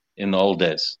sorted in the old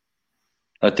days.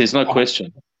 There's no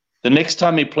question. The next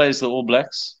time he plays the All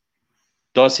Blacks,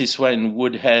 Darcy Swain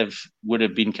would have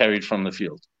been carried from the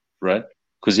field, right?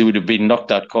 Because he would have been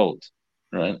knocked out cold,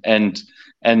 right? And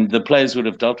the players would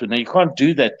have dealt with it. Now, you can't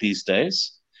do that these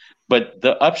days, but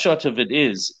the upshot of it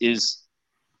is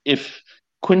if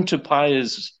Quinn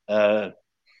Tupaya's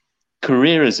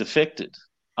career is affected,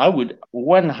 I would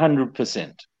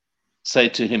 100% say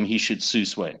to him he should sue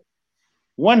Swain.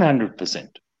 100%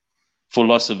 for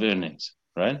loss of earnings,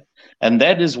 right? And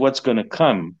that is what's going to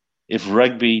come if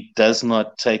rugby does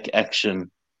not take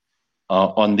action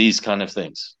on these kind of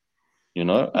things. You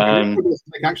know,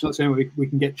 take action. That's the only way we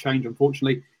can get change.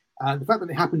 Unfortunately, the fact that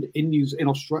it happened in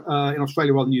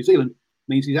Australia rather than New Zealand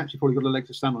means he's actually probably got a leg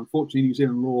to stand on. Unfortunately, New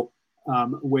Zealand law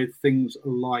with things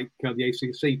like the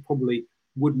ACC probably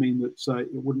would mean that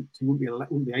he wouldn't be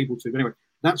able to. But anyway,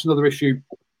 that's another issue.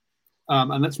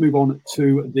 And let's move on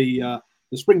to the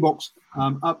Springboks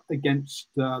up against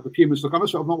the Pumas. Look,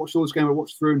 I've not watched all this game. I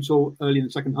watched through until early in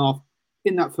the second half.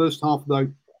 In that first half,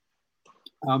 though,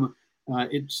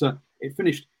 it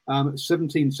finished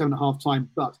 17-7 at half time.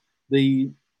 But the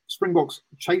Springboks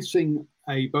chasing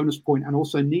a bonus point and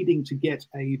also needing to get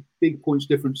a big points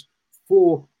difference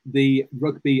for the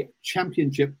Rugby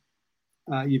Championship.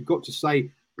 You've got to say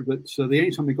that the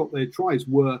only time they got their tries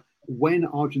were when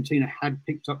Argentina had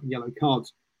picked up yellow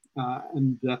cards.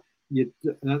 And that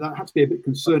had to be a bit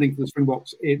concerning for the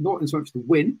Springboks, not in so much the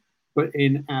win, but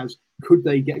in as could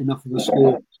they get enough of the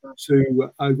score to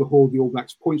overhaul the All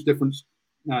Blacks points difference.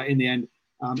 In the end,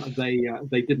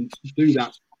 they didn't do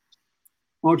that.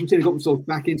 Argentina got themselves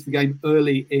back into the game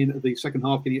early in the second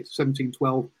half, getting it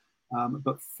 17-12,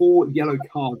 but 4 yellow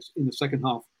cards in the second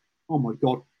half. Oh, my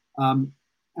God.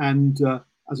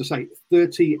 As I say,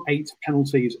 38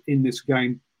 penalties in this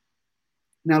game.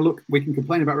 Now, look, we can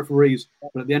complain about referees,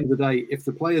 but at the end of the day, if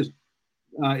the players,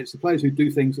 it's the players who do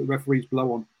things that the referees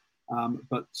blow on.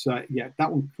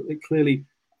 That one clearly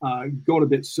got a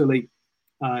bit silly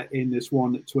in this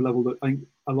one to a level that I think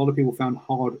a lot of people found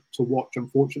hard to watch,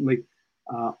 unfortunately,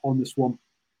 on this one.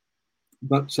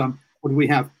 But what do we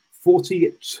have?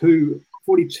 42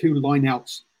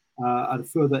 lineouts and a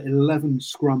further 11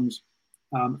 scrums,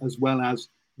 as well as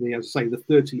the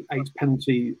 38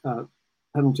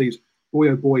 penalties. Boy,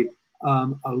 oh boy,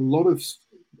 a lot of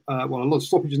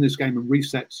stoppage in this game and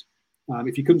resets.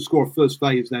 If you couldn't score a first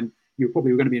phase, then you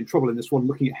probably were going to be in trouble in this one,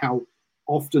 looking at how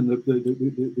often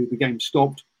the game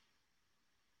stopped.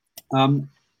 But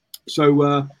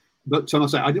I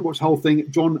say I didn't watch the whole thing.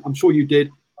 John, I'm sure you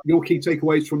did. Your key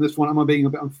takeaways from this one? Am I being a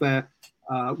bit unfair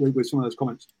with some of those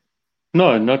comments?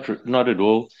 No, not at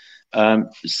all.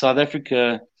 South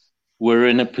Africa were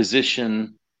in a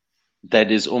position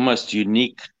that is almost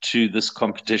unique to this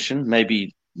competition.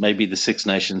 Maybe the Six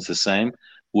Nations the same,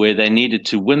 where they needed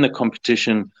to win the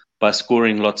competition by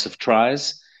scoring lots of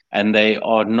tries, and they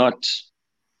are not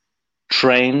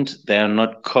trained, they are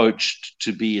not coached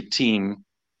to be a team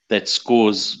that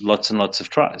scores lots and lots of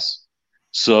tries.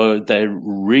 So they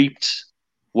reaped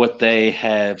what they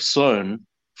have sown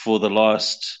for the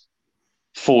last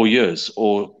 4 years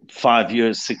or 5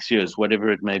 years, 6 years, whatever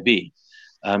it may be.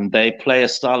 They play a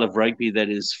style of rugby that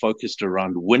is focused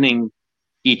around winning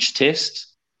each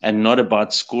test and not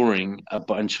about scoring a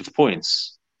bunch of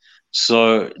points.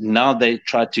 So now they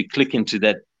try to click into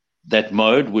that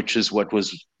mode, which is what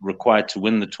was required to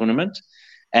win the tournament.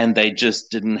 And they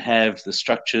just didn't have the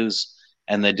structures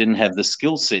and they didn't have the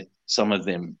skill set, some of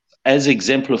them, as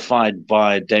exemplified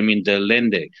by Damian de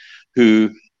Allende,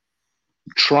 who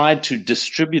tried to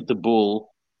distribute the ball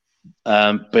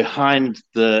behind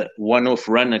the one-off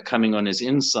runner coming on his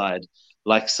inside,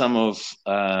 like some of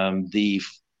the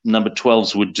number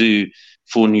 12s would do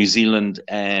for New Zealand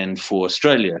and for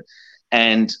Australia.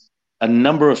 And a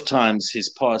number of times his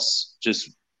pass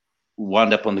just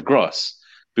wound up on the grass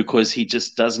because he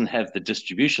just doesn't have the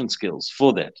distribution skills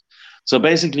for that. So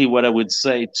basically what I would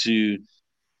say to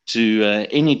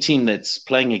any team that's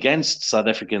playing against South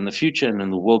Africa in the future and in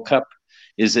the World Cup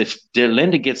is if de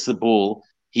Allende gets the ball,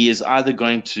 he is either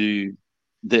going to,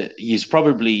 he's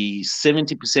probably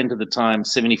 70% of the time,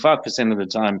 75% of the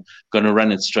time going to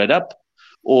run it straight up,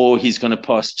 or he's going to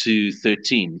pass to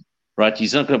 13, right?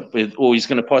 He's not going to, or he's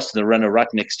going to pass to the runner right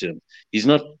next to him. He's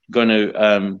not going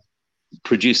to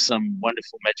produce some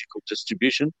wonderful magical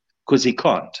distribution because he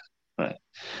can't. Right.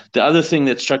 The other thing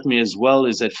that struck me as well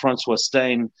is that Francois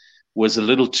Steyn was a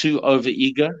little too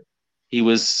over-eager. He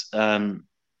was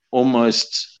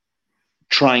almost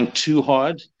trying too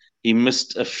hard. He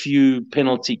missed a few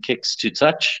penalty kicks to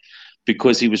touch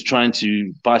because he was trying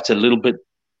to bite a little bit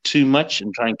too much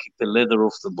and try and kick the leather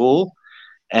off the ball.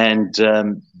 And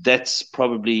that's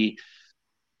probably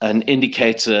an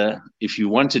indicator, if you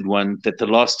wanted one, that the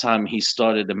last time he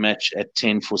started a match at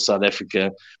 10 for South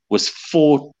Africa was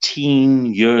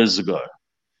 14 years ago.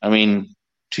 I mean,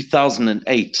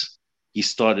 2008, he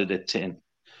started at 10.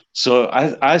 So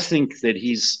I think that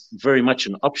he's very much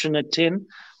an option at 10,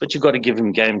 but you've got to give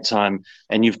him game time,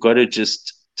 and you've got to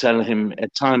just tell him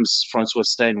at times Francois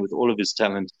Steyn, with all of his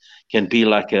talent, can be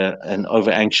like an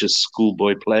over-anxious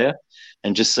schoolboy player,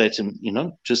 and just say to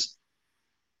him, just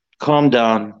calm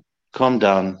down,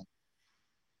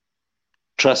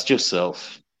 trust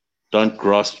yourself, don't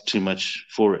grasp too much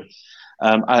for it.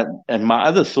 And my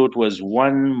other thought was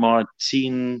Juan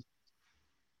Martin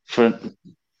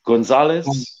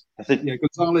Gonzalez. I think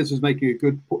Gonzalez is making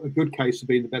a good case to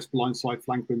being the best blindside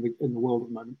flanker in the world at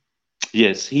the moment.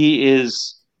 Yes, he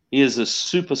is a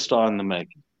superstar in the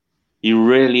making. He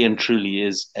really and truly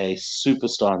is a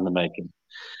superstar in the making.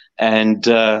 And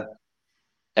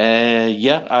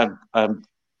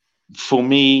for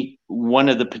me, one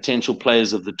of the potential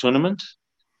players of the tournament,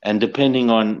 and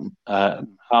depending on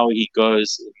how he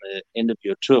goes in the end of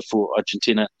your tour for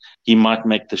Argentina, he might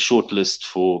make the short list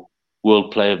for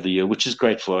World Player of the Year, which is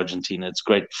great for Argentina. It's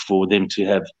great for them to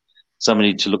have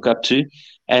somebody to look up to.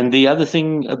 And the other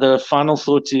thing, the final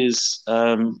thought is,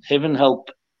 heaven help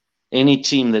any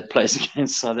team that plays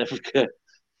against South Africa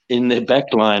in their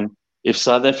back line. If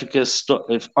South Africa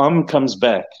if comes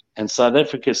back and South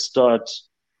Africa starts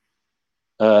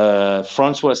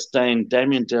Francois Steyn,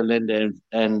 Damian de Allende,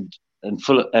 and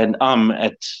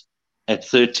at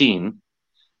 13,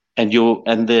 and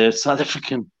the South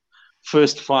African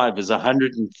first 5 is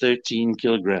 113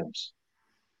 kilograms,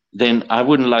 then I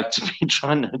wouldn't like to be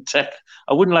trying to attack.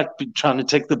 I wouldn't like to be trying to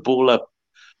take the ball up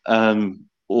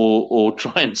or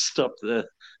try and stop the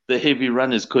heavy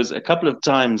runners, because a couple of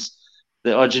times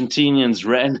the Argentinians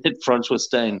ran at Francois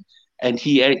Steyn and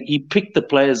he picked the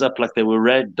players up like they were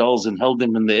rag dolls and held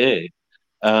them in the air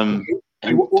and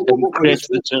created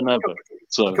the turnover.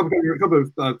 So a couple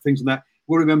of things on that.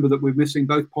 We'll remember that we're missing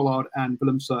both Pollard and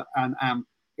Willemse and Am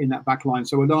in that back line.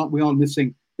 So we are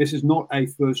missing. This is not a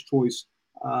first choice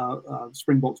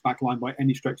Springboks back line by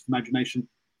any stretch of the imagination.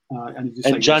 And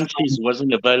Jantjies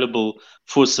wasn't available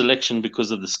for selection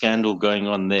because of the scandal going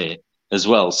on there as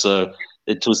well. So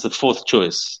it was the fourth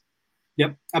choice.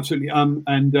 Yep, absolutely.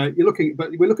 And you're looking,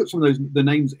 but we look at some of the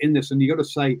names in this, and you got to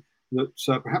say that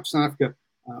perhaps South Africa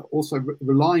also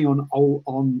relying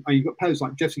on you've got players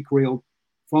like Jesse Kriel,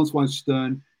 Francois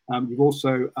Steyn. You've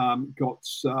also got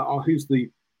who's the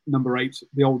number 8,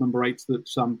 the old number 8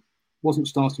 that wasn't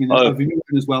starting in Vermeulen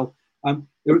as well.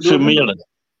 Vermeulen.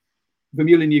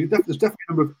 Vermeulen, there's definitely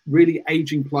a number of really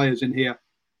aging players in here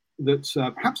that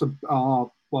perhaps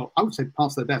are, well, I would say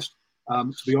past their best,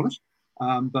 to be honest.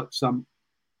 But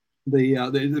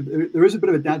there is a bit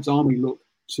of a Dad's Army look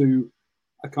to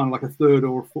a kind of like a third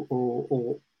or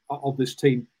of this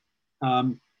team.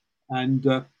 And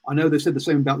I know they said the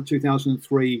same about the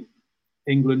 2003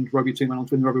 England rugby team went on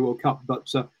to win the Rugby World Cup.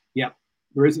 But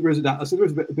there is a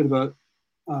bit of a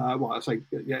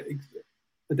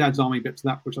a Dad's Army bit to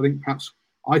that, which I think perhaps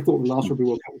I thought the last Rugby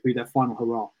World Cup would be their final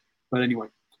hurrah. But anyway,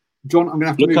 John, I'm going to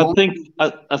have to move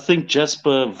on. I think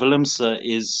Jasper Willemse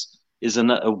is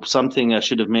something I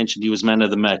should have mentioned. He was man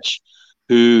of the match,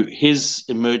 his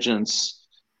emergence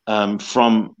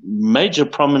from major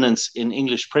prominence in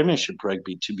English Premiership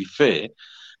rugby, to be fair,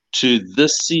 to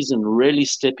this season really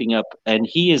stepping up, and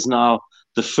he is now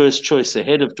the first choice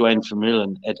ahead of Duane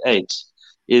Vermeulen at 8.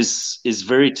 Is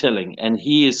very telling, and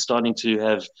he is starting to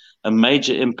have a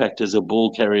major impact as a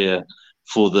ball carrier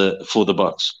for the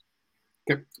Boks.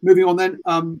 Okay, moving on then.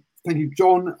 Thank you,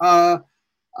 John.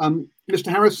 Mr.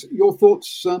 Harris, your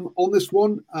thoughts on this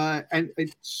one? And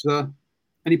it's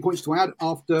any points to add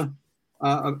after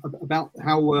about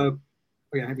how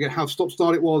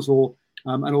stop-start it was, or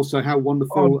and also how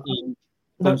wonderful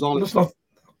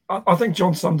I think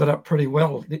John summed it up pretty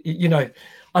well. You know,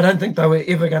 I don't think they were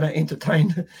ever going to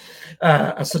entertain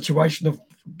a situation of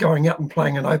going out and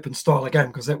playing an open style of game,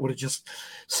 because that would have just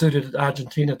suited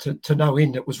Argentina to no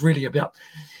end. It was really about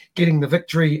getting the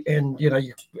victory, and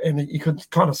you could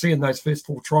kind of see in those first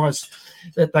 4 tries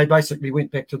that they basically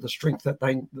went back to the strength that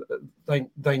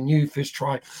they knew. First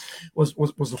try was a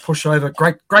pushover,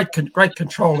 great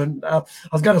control, and I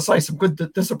was going to say some good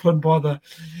discipline by the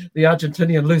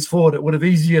Argentinian loose forward. It would have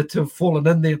easier to have fallen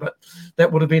in there, but that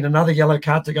would have been another yellow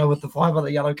card to go with the 5 other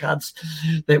yellow cards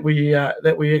that we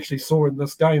actually saw in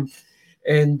this game.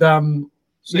 And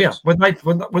when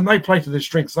they play to their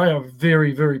strengths, they are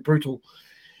very, very brutal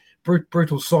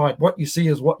side. What you see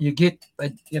is what you get.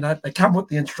 They come with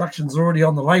the instructions already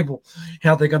on the label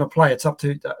how they're going to play. It's up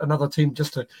to another team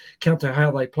just to counter how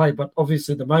they play. But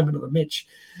obviously the moment of the match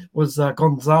was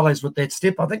Gonzalez with that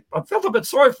step. I think I felt a bit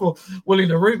sorry for Willie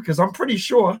le Roux, because I'm pretty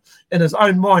sure in his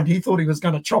own mind he thought he was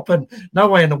going to chop in. No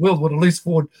way in the world would a loose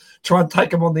forward try and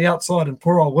take him on the outside, and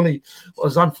poor old Willie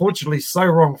was unfortunately so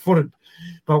wrong-footed.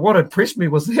 But what impressed me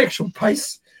was the actual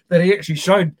pace that he actually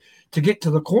showed to get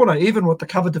to the corner, even with the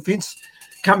cover defense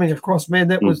coming across. Man,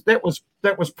 that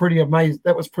was pretty amazing.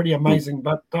 That was pretty amazing.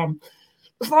 But I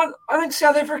think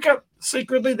South Africa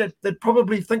secretly that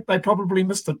probably think they probably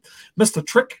missed a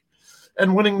trick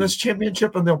in winning this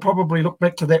championship, and they'll probably look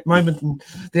back to that moment and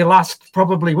their last,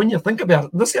 probably, when you think about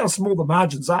it, and this is how small the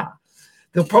margins are,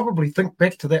 they'll probably think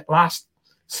back to that last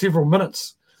several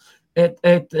minutes in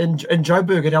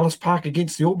Joburg at Ellis Park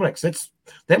against the All Blacks.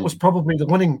 That was probably the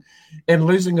winning and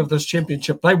losing of this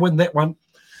championship. They win that one,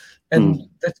 and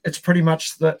it's pretty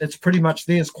much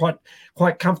theirs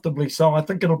quite comfortably. So I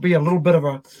think it'll be a little bit of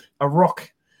a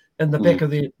rock in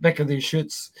the back of their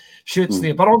shirts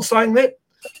there. But on saying that,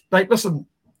 they listen.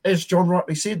 As John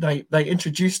rightly said, they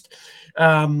introduced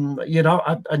a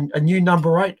new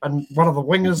number 8 and one of the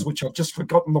wingers, which I've just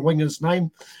forgotten the winger's name,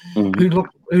 who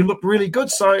looked really good.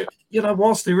 So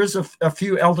whilst there is a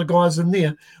few elder guys in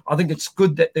there, I think it's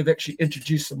good that they've actually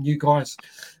introduced some new guys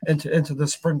into the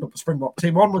Springbok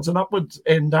team onwards and upwards.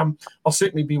 And I'll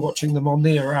certainly be watching them on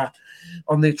their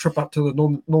trip up to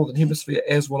the northern hemisphere,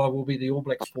 as well I will be the All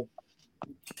Blacks for.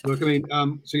 Look, I mean,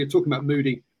 so you're talking about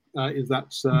Moody. Is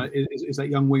that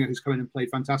young winger who's come in and played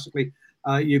fantastically?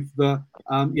 You've a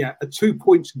 2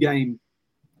 points game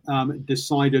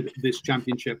decided this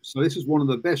championship. So this is one of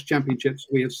the best championships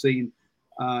we have seen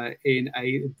in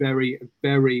a very,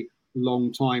 very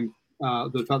long time.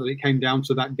 The fact that it came down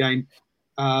to that game,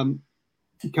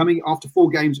 coming after 4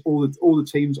 games, all the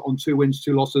teams on 2 wins,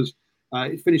 2 losses.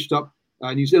 It finished up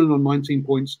New Zealand on 19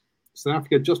 points, South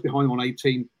Africa just behind them on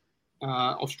 18,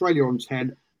 Australia on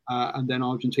 10, and then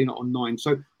Argentina on 9.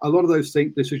 So a lot of those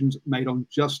decisions made on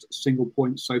just single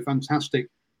points. So fantastic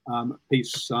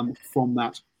piece from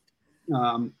that.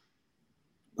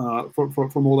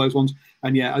 From all those ones.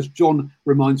 And yeah, as John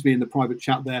reminds me in the private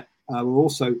chat there, we're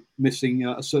also missing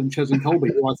a certain Cheslin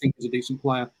Colby, who I think is a decent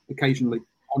player occasionally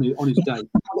on his day.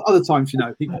 Other times, he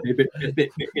can be a bit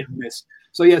hit and miss.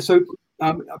 So yeah, so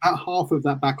about half of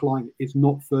that back line is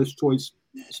not first choice.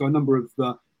 So a number of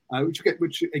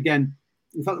which again,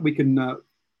 the fact that we can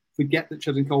forget that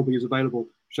Cheslin Colby is available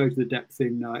shows the depth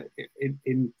in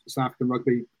South African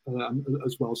rugby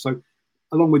as well. So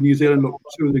along with New Zealand, look,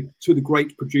 two of the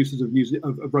great producers of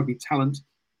rugby talent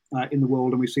in the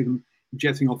world, and we see them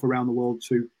jetting off around the world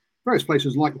to various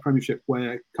places like the Premiership,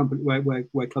 where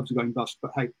clubs are going bust.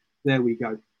 But hey, there we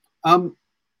go.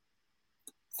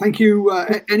 Thank you.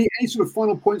 Any sort of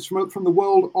final points from the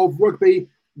world of rugby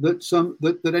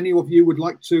that any of you would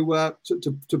like to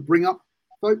bring up,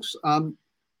 folks?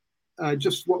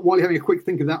 Just while you're having a quick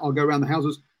think of that, I'll go around the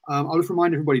houses. I'll just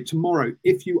remind everybody, tomorrow,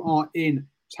 if you are in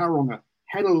Tauranga,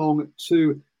 head along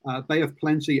to Bay of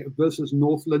Plenty versus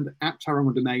Northland at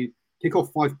Tauranga Domain.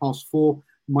 Kickoff 4:05.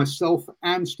 Myself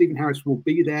and Stephen Harris will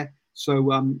be there.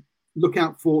 So look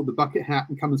out for the bucket hat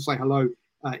and come and say hello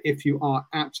if you are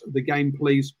at the game,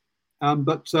 please.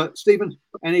 But Stephen,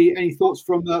 any thoughts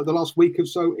from the last week or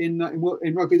so in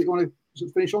rugby that you want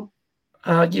to finish on?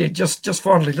 Yeah, just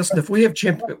finally, listen. If we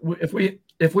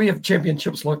have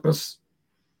championships like this,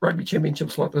 rugby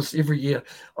championships like this every year,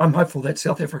 I'm hopeful that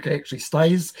South Africa actually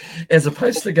stays, as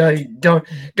opposed to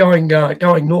going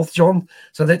north, John.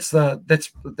 So that's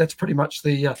pretty much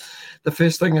the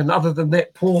first thing. And other than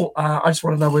that, Paul, I just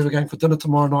want to know where we're going for dinner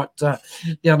tomorrow night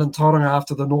down in Tauranga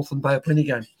after the Northland Bay of Plenty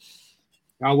game.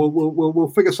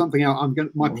 We'll figure something out.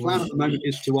 My plan at the moment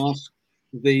is to ask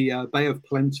the Bay of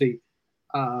Plenty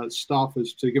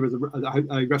staffers to give us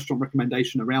a restaurant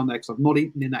recommendation around there, because I've not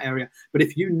eaten in that area. But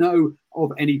if you know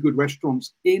of any good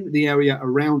restaurants in the area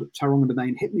around Tauranga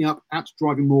Domain, hit me up at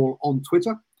Driving Mall on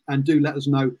Twitter and do let us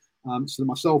know, so that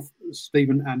myself,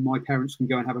 Stephen, and my parents can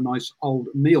go and have a nice old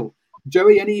meal.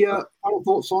 Joey, any final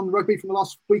thoughts on rugby from the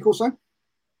last week or so?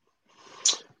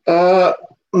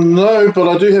 No, but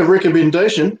I do have a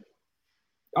recommendation.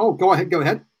 Oh, go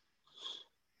ahead.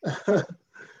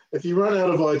 If you run out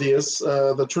of ideas,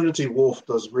 the Trinity Wharf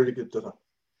does really good dinner.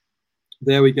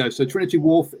 There we go. So Trinity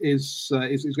Wharf is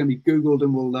going to be Googled,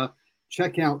 and we'll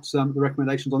check out the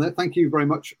recommendations on there. Thank you very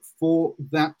much for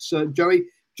that, Joey.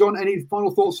 John, any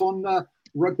final thoughts on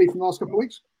rugby from the last couple of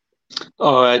weeks?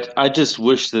 All right. I just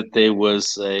wish that there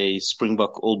was a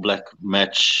Springbok All Black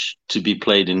match to be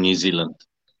played in New Zealand.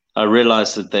 I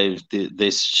realize that there's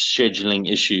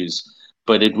scheduling issues,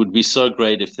 but it would be so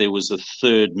great if there was a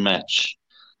third match.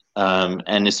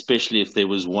 And especially if there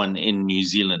was one in New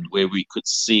Zealand where we could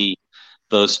see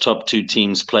those top 2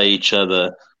 teams play each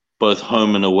other both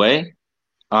home and away.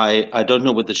 I don't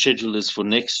know what the schedule is for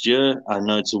next year. I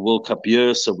know it's a World Cup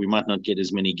year, so we might not get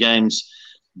as many games,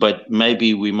 but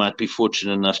maybe we might be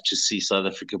fortunate enough to see South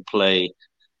Africa play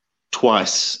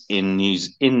twice in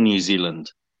New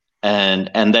Zealand. And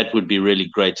that would be really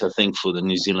great, I think, for the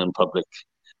New Zealand public.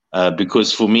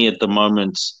 Because for me at the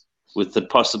moment, with the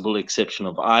possible exception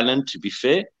of Ireland, to be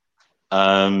fair,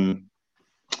 to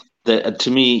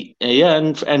me,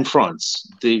 and France.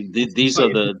 These are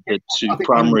the 2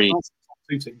 primary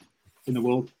teams in the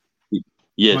world.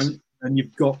 Yes, and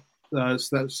you've got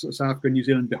South Africa and New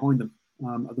Zealand behind them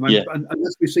at the moment. Yeah. And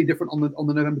unless we see different on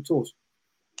the November tours.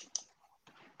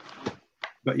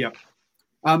 But yeah,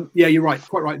 you're right,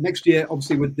 quite right. Next year,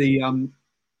 obviously, with the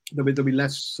there'll be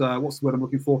less. What's the word I'm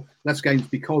looking for? Less games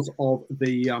because of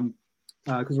the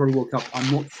World Cup.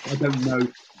 I don't know.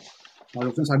 I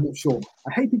was going to say I'm not sure.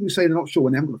 I hate people who say they're not sure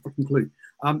when they haven't got a fucking clue.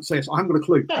 So yes, I haven't got a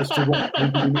clue as to what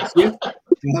we'll do next year.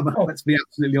 Let's be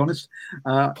absolutely honest.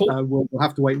 We'll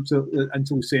have to wait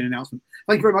until we see an announcement.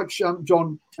 Thank you very much,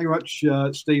 John. Thank you very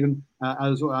much, Stephen,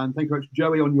 and thank you very much,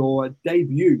 Joey, on your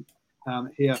debut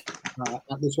here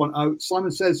at this one.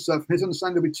 Simon says, from his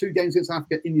understanding, there'll be 2 games against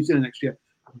Africa in New Zealand next year.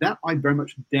 That I very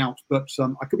much doubt, but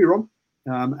I could be wrong.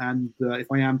 And if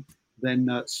I am, then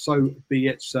so be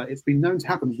it. It's been known to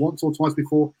happen once or twice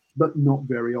before, but not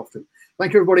very often.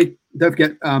 Thank you, everybody. Don't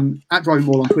forget, at Driving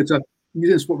Mall on Twitter, New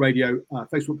Zealand Sport Radio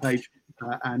Facebook page,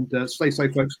 and stay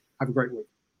safe, folks. Have a great week.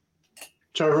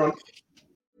 Ciao, everyone.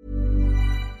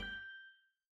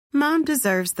 Mom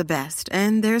deserves the best,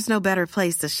 and there's no better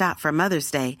place to shop for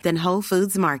Mother's Day than Whole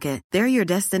Foods Market. They're your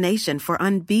destination for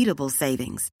unbeatable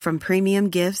savings, from premium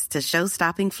gifts to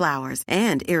show-stopping flowers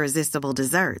and irresistible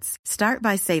desserts. Start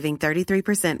by saving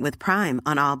 33% with Prime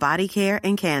on all body care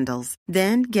and candles.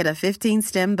 Then get a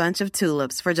 15-stem bunch of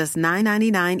tulips for just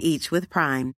 $9.99 each with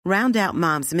Prime. Round out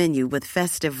Mom's menu with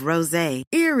festive rosé,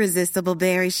 irresistible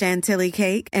berry chantilly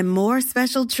cake, and more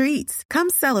special treats. Come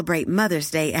celebrate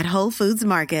Mother's Day at Whole Foods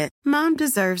Market. Mom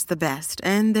deserves the best,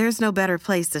 and there's no better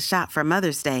place to shop for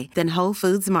Mother's Day than Whole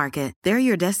Foods Market. They're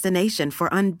your destination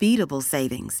for unbeatable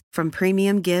savings, from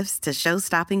premium gifts to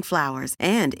show-stopping flowers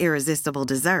and irresistible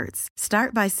desserts.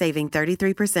 Start by saving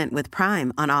 33% with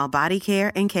Prime on all body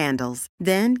care and candles.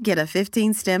 Then get a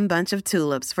 15-stem bunch of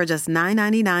tulips for just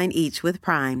 $9.99 each with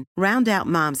Prime. Round out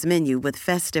Mom's menu with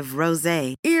festive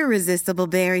rosé, irresistible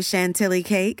berry chantilly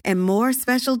cake, and more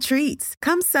special treats.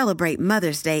 Come celebrate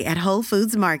Mother's Day at Whole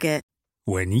Foods Market.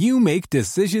 When you make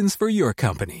decisions for your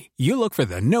company, you look for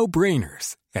the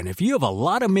no-brainers. And if you have a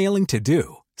lot of mailing to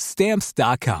do,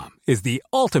 Stamps.com is the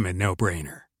ultimate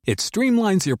no-brainer. It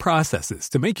streamlines your processes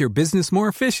to make your business more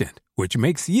efficient, which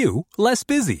makes you less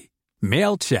busy.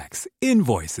 Mail checks,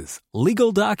 invoices,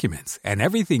 legal documents, and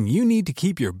everything you need to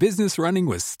keep your business running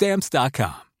with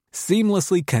Stamps.com.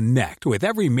 Seamlessly connect with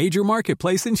every major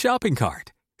marketplace and shopping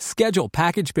cart. Schedule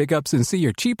package pickups and see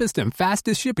your cheapest and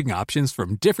fastest shipping options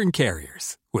from different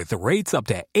carriers, with rates up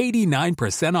to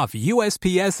 89% off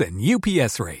USPS and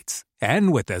UPS rates.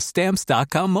 And with the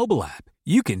Stamps.com mobile app,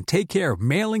 you can take care of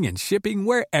mailing and shipping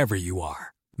wherever you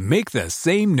are. Make the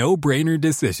same no-brainer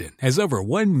decision as over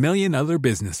 1 million other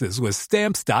businesses with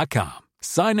Stamps.com.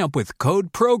 Sign up with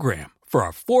code PROGRAM for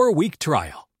a 4-week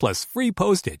trial, plus free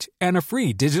postage and a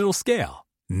free digital scale.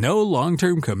 No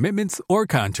long-term commitments or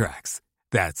contracts.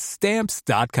 That's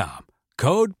Stamps.com.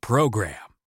 Code PROGRAM.